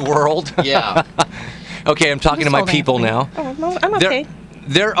 My world? Yeah. Okay, I'm talking to my people now. Oh, no, I'm okay.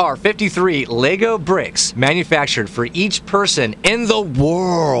 There are 53 Lego bricks manufactured for each person in the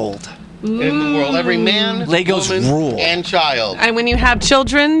world. In the world. Every man, Legos woman, rule. and child. And when you have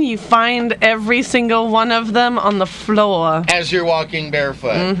children, you find every single one of them on the floor. As you're walking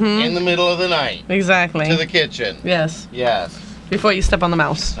barefoot in the middle of the night. Exactly. To the kitchen. Yes. Yes. Before you step on the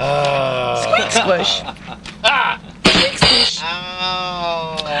mouse. Squeak squish. Squeak squish.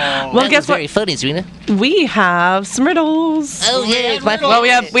 Well, guess what? Very funny, Serena. We have some riddles. Oh yeah, it's my Well, we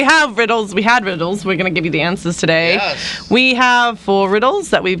have riddles. We had riddles. We're gonna give you the answers today. Yes. We have 4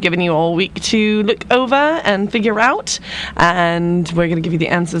 riddles that we've given you all week to look over and figure out, and we're gonna give you the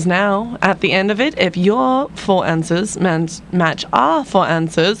answers now. At the end of it, if your 4 answers match our 4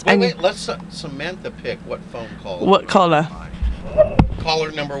 answers, Wait, let's Samantha pick what phone call. What caller?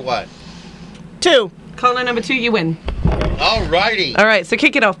 Caller number what? 2. Caller number 2, you win. Alrighty. All right, so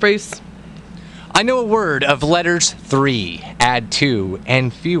kick it off, Bruce. I know a word of letters 3. Add 2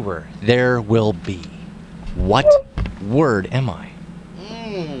 and fewer. There will be. What word am I?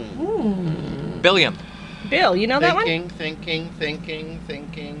 Billiam. Bill, you know that one? Thinking.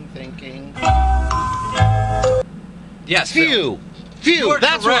 Yes. Few. You are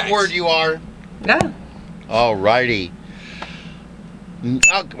That's correct. what word you are. Yeah. Alrighty.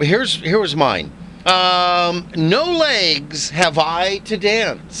 Here's mine. No legs have I to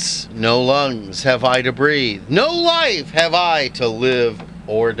dance. No lungs have I to breathe. No life have I to live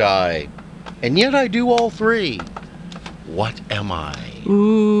or die. And yet I do all 3. What am I?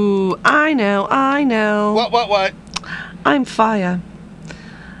 Ooh, I know. What? I'm fire.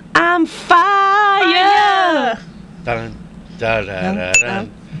 I'm fire. Dun, Da-da-da-da.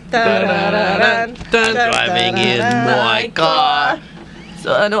 Driving in my car.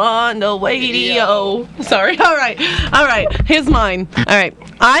 Son on the radio. Sorry. All right. Here's mine. All right.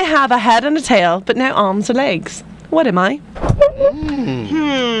 I have a head and a tail, but no arms or legs. What am I?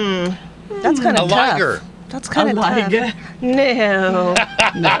 That's kind of A tough. liger. That's kind of liger. tough. No.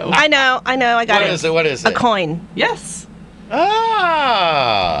 No. I know. I got it. What is it? A coin. Yes.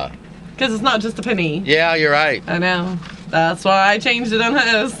 Ah. Because it's not just a penny. Yeah, you're right. I know. That's why I changed it on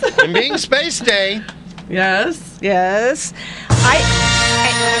hers. And being Space Day. Yes. Yes.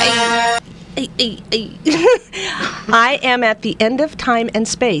 I am at the end of time and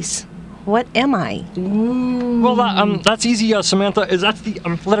space. What am I? Well, that's easy, Samantha. That's the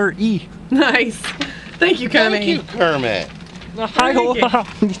letter E. Nice. Thank you, Kermit. Thank you, Kermit. Hi,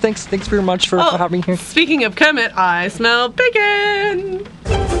 thanks very much for having me here. Speaking of Kermit, I smell bacon.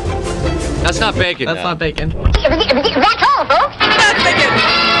 That's not bacon. That's not bacon. That's all, folks. That's bacon.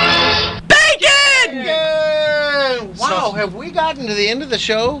 Bacon! Wow, have we gotten to the end of the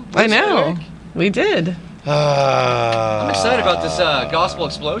show? I know. We did. I'm excited about this gospel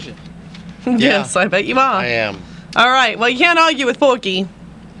explosion. Yes, I bet you are. I am. All right. Well, you can't argue with Porky.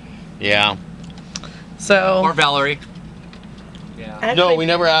 Yeah. So. Or Valerie. Actually, No, we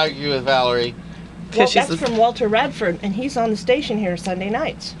never argue with Valerie. Well, that's from Walter Radford, and he's on the station here Sunday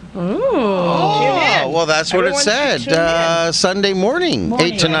nights. Oh, well, that's what it Everyone said. should tune in. Sunday morning,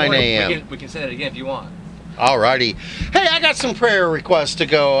 8 to 9 a.m. We can say that again if you want. Alrighty. Hey, I got some prayer requests to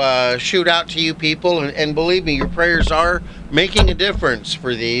go shoot out to you people, and believe me, your prayers are making a difference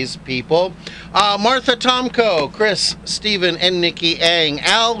for these people. Martha Tomko, Chris, Stephen, and Nikki Ang,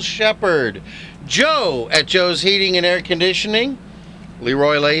 Al Shepard, Joe at Joe's Heating and Air Conditioning,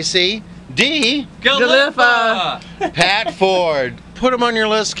 Leroy Lacey, D. Galiffa. Pat Ford. Put them on your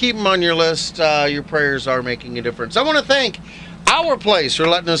list. Keep them on your list. Your prayers are making a difference. I want to thank Our Place for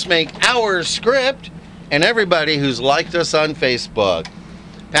letting us make our script, and everybody who's liked us on Facebook,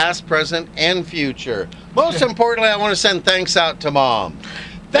 past, present, and future. Most importantly, I want to send thanks out to Mom.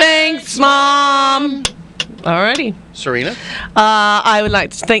 Thanks, Mom. Alrighty. Serena? I would like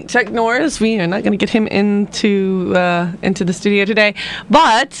to thank Chuck Norris. We are not going to get him into the studio today.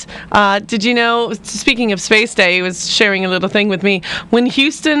 But did you know, speaking of Space Day, he was sharing a little thing with me. When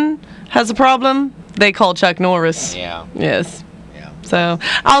Houston has a problem, they call Chuck Norris. Yeah. Yes. So,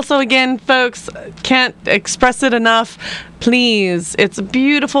 also again, folks, can't express it enough. Please, it's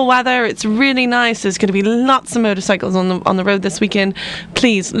beautiful weather. It's really nice. There's going to be lots of motorcycles on the road this weekend.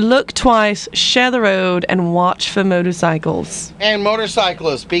 Please look twice, share the road, and watch for motorcycles. And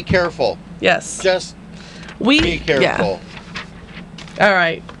motorcyclists, be careful. Yes. Just be careful. Yeah. All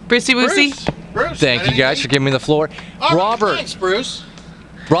right, Brucey Woosey. Bruce, Thank you guys for giving me the floor. All right, Robert. Thanks, Bruce.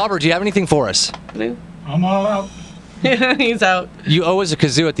 Robert, do you have anything for us? Blue. I'm all out. He's out. You owe us a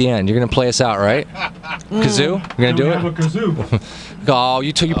kazoo at the end. You're going to play us out, right? Kazoo? You're going to do it? have a kazoo. Oh,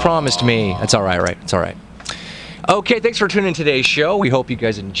 you promised me. That's all right, right? It's all right. Okay, thanks for tuning in today's show. We hope you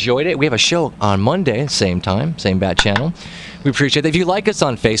guys enjoyed it. We have a show on Monday, same time, same bat channel. We appreciate it. If you like us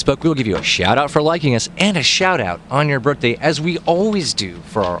on Facebook, we'll give you a shout out for liking us and a shout out on your birthday, as we always do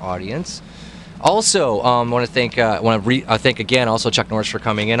for our audience. Also, I want to thank again also Chuck Norris for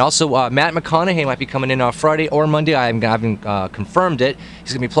coming in. Also, Matt McConaughey might be coming in on Friday or Monday. I haven't confirmed it.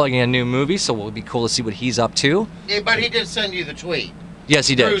 He's going to be plugging a new movie, so it'll be cool to see what he's up to. Yeah, but he did send you the tweet. Yes,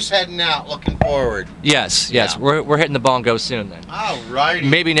 he did. Bruce heading out, looking forward. Yes. Yeah. We're hitting the bongo soon then. All righty.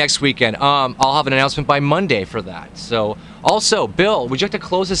 Maybe next weekend. I'll have an announcement by Monday for that. So, also, Bill, would you like to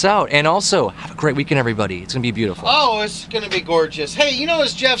close us out? And also, have a great weekend, everybody. It's going to be beautiful. Oh, it's going to be gorgeous. Hey, you know,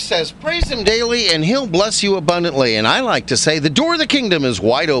 as Jeff says, praise him daily and he'll bless you abundantly. And I like to say the door of the kingdom is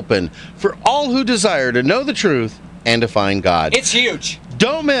wide open for all who desire to know the truth and to find God. It's huge.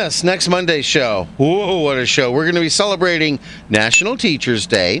 Don't miss next Monday's show. Whoa, what a show. We're going to be celebrating National Teachers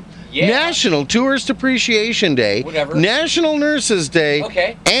Day, National Tourist Appreciation Day, National Nurses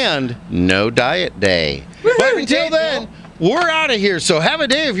Day, and No Diet Day. But until then, we're out of here, so have a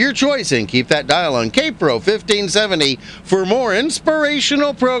day of your choice and keep that dial on KPRO 1570 for more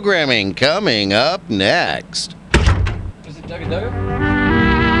inspirational programming coming up next. Is it Dugga Dugga?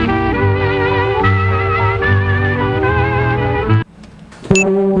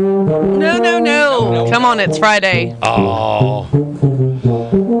 No. Come on, it's Friday. Oh.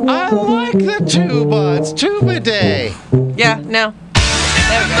 I like the tuba. It's tuba day. Yeah, no.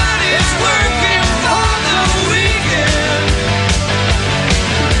 There we go.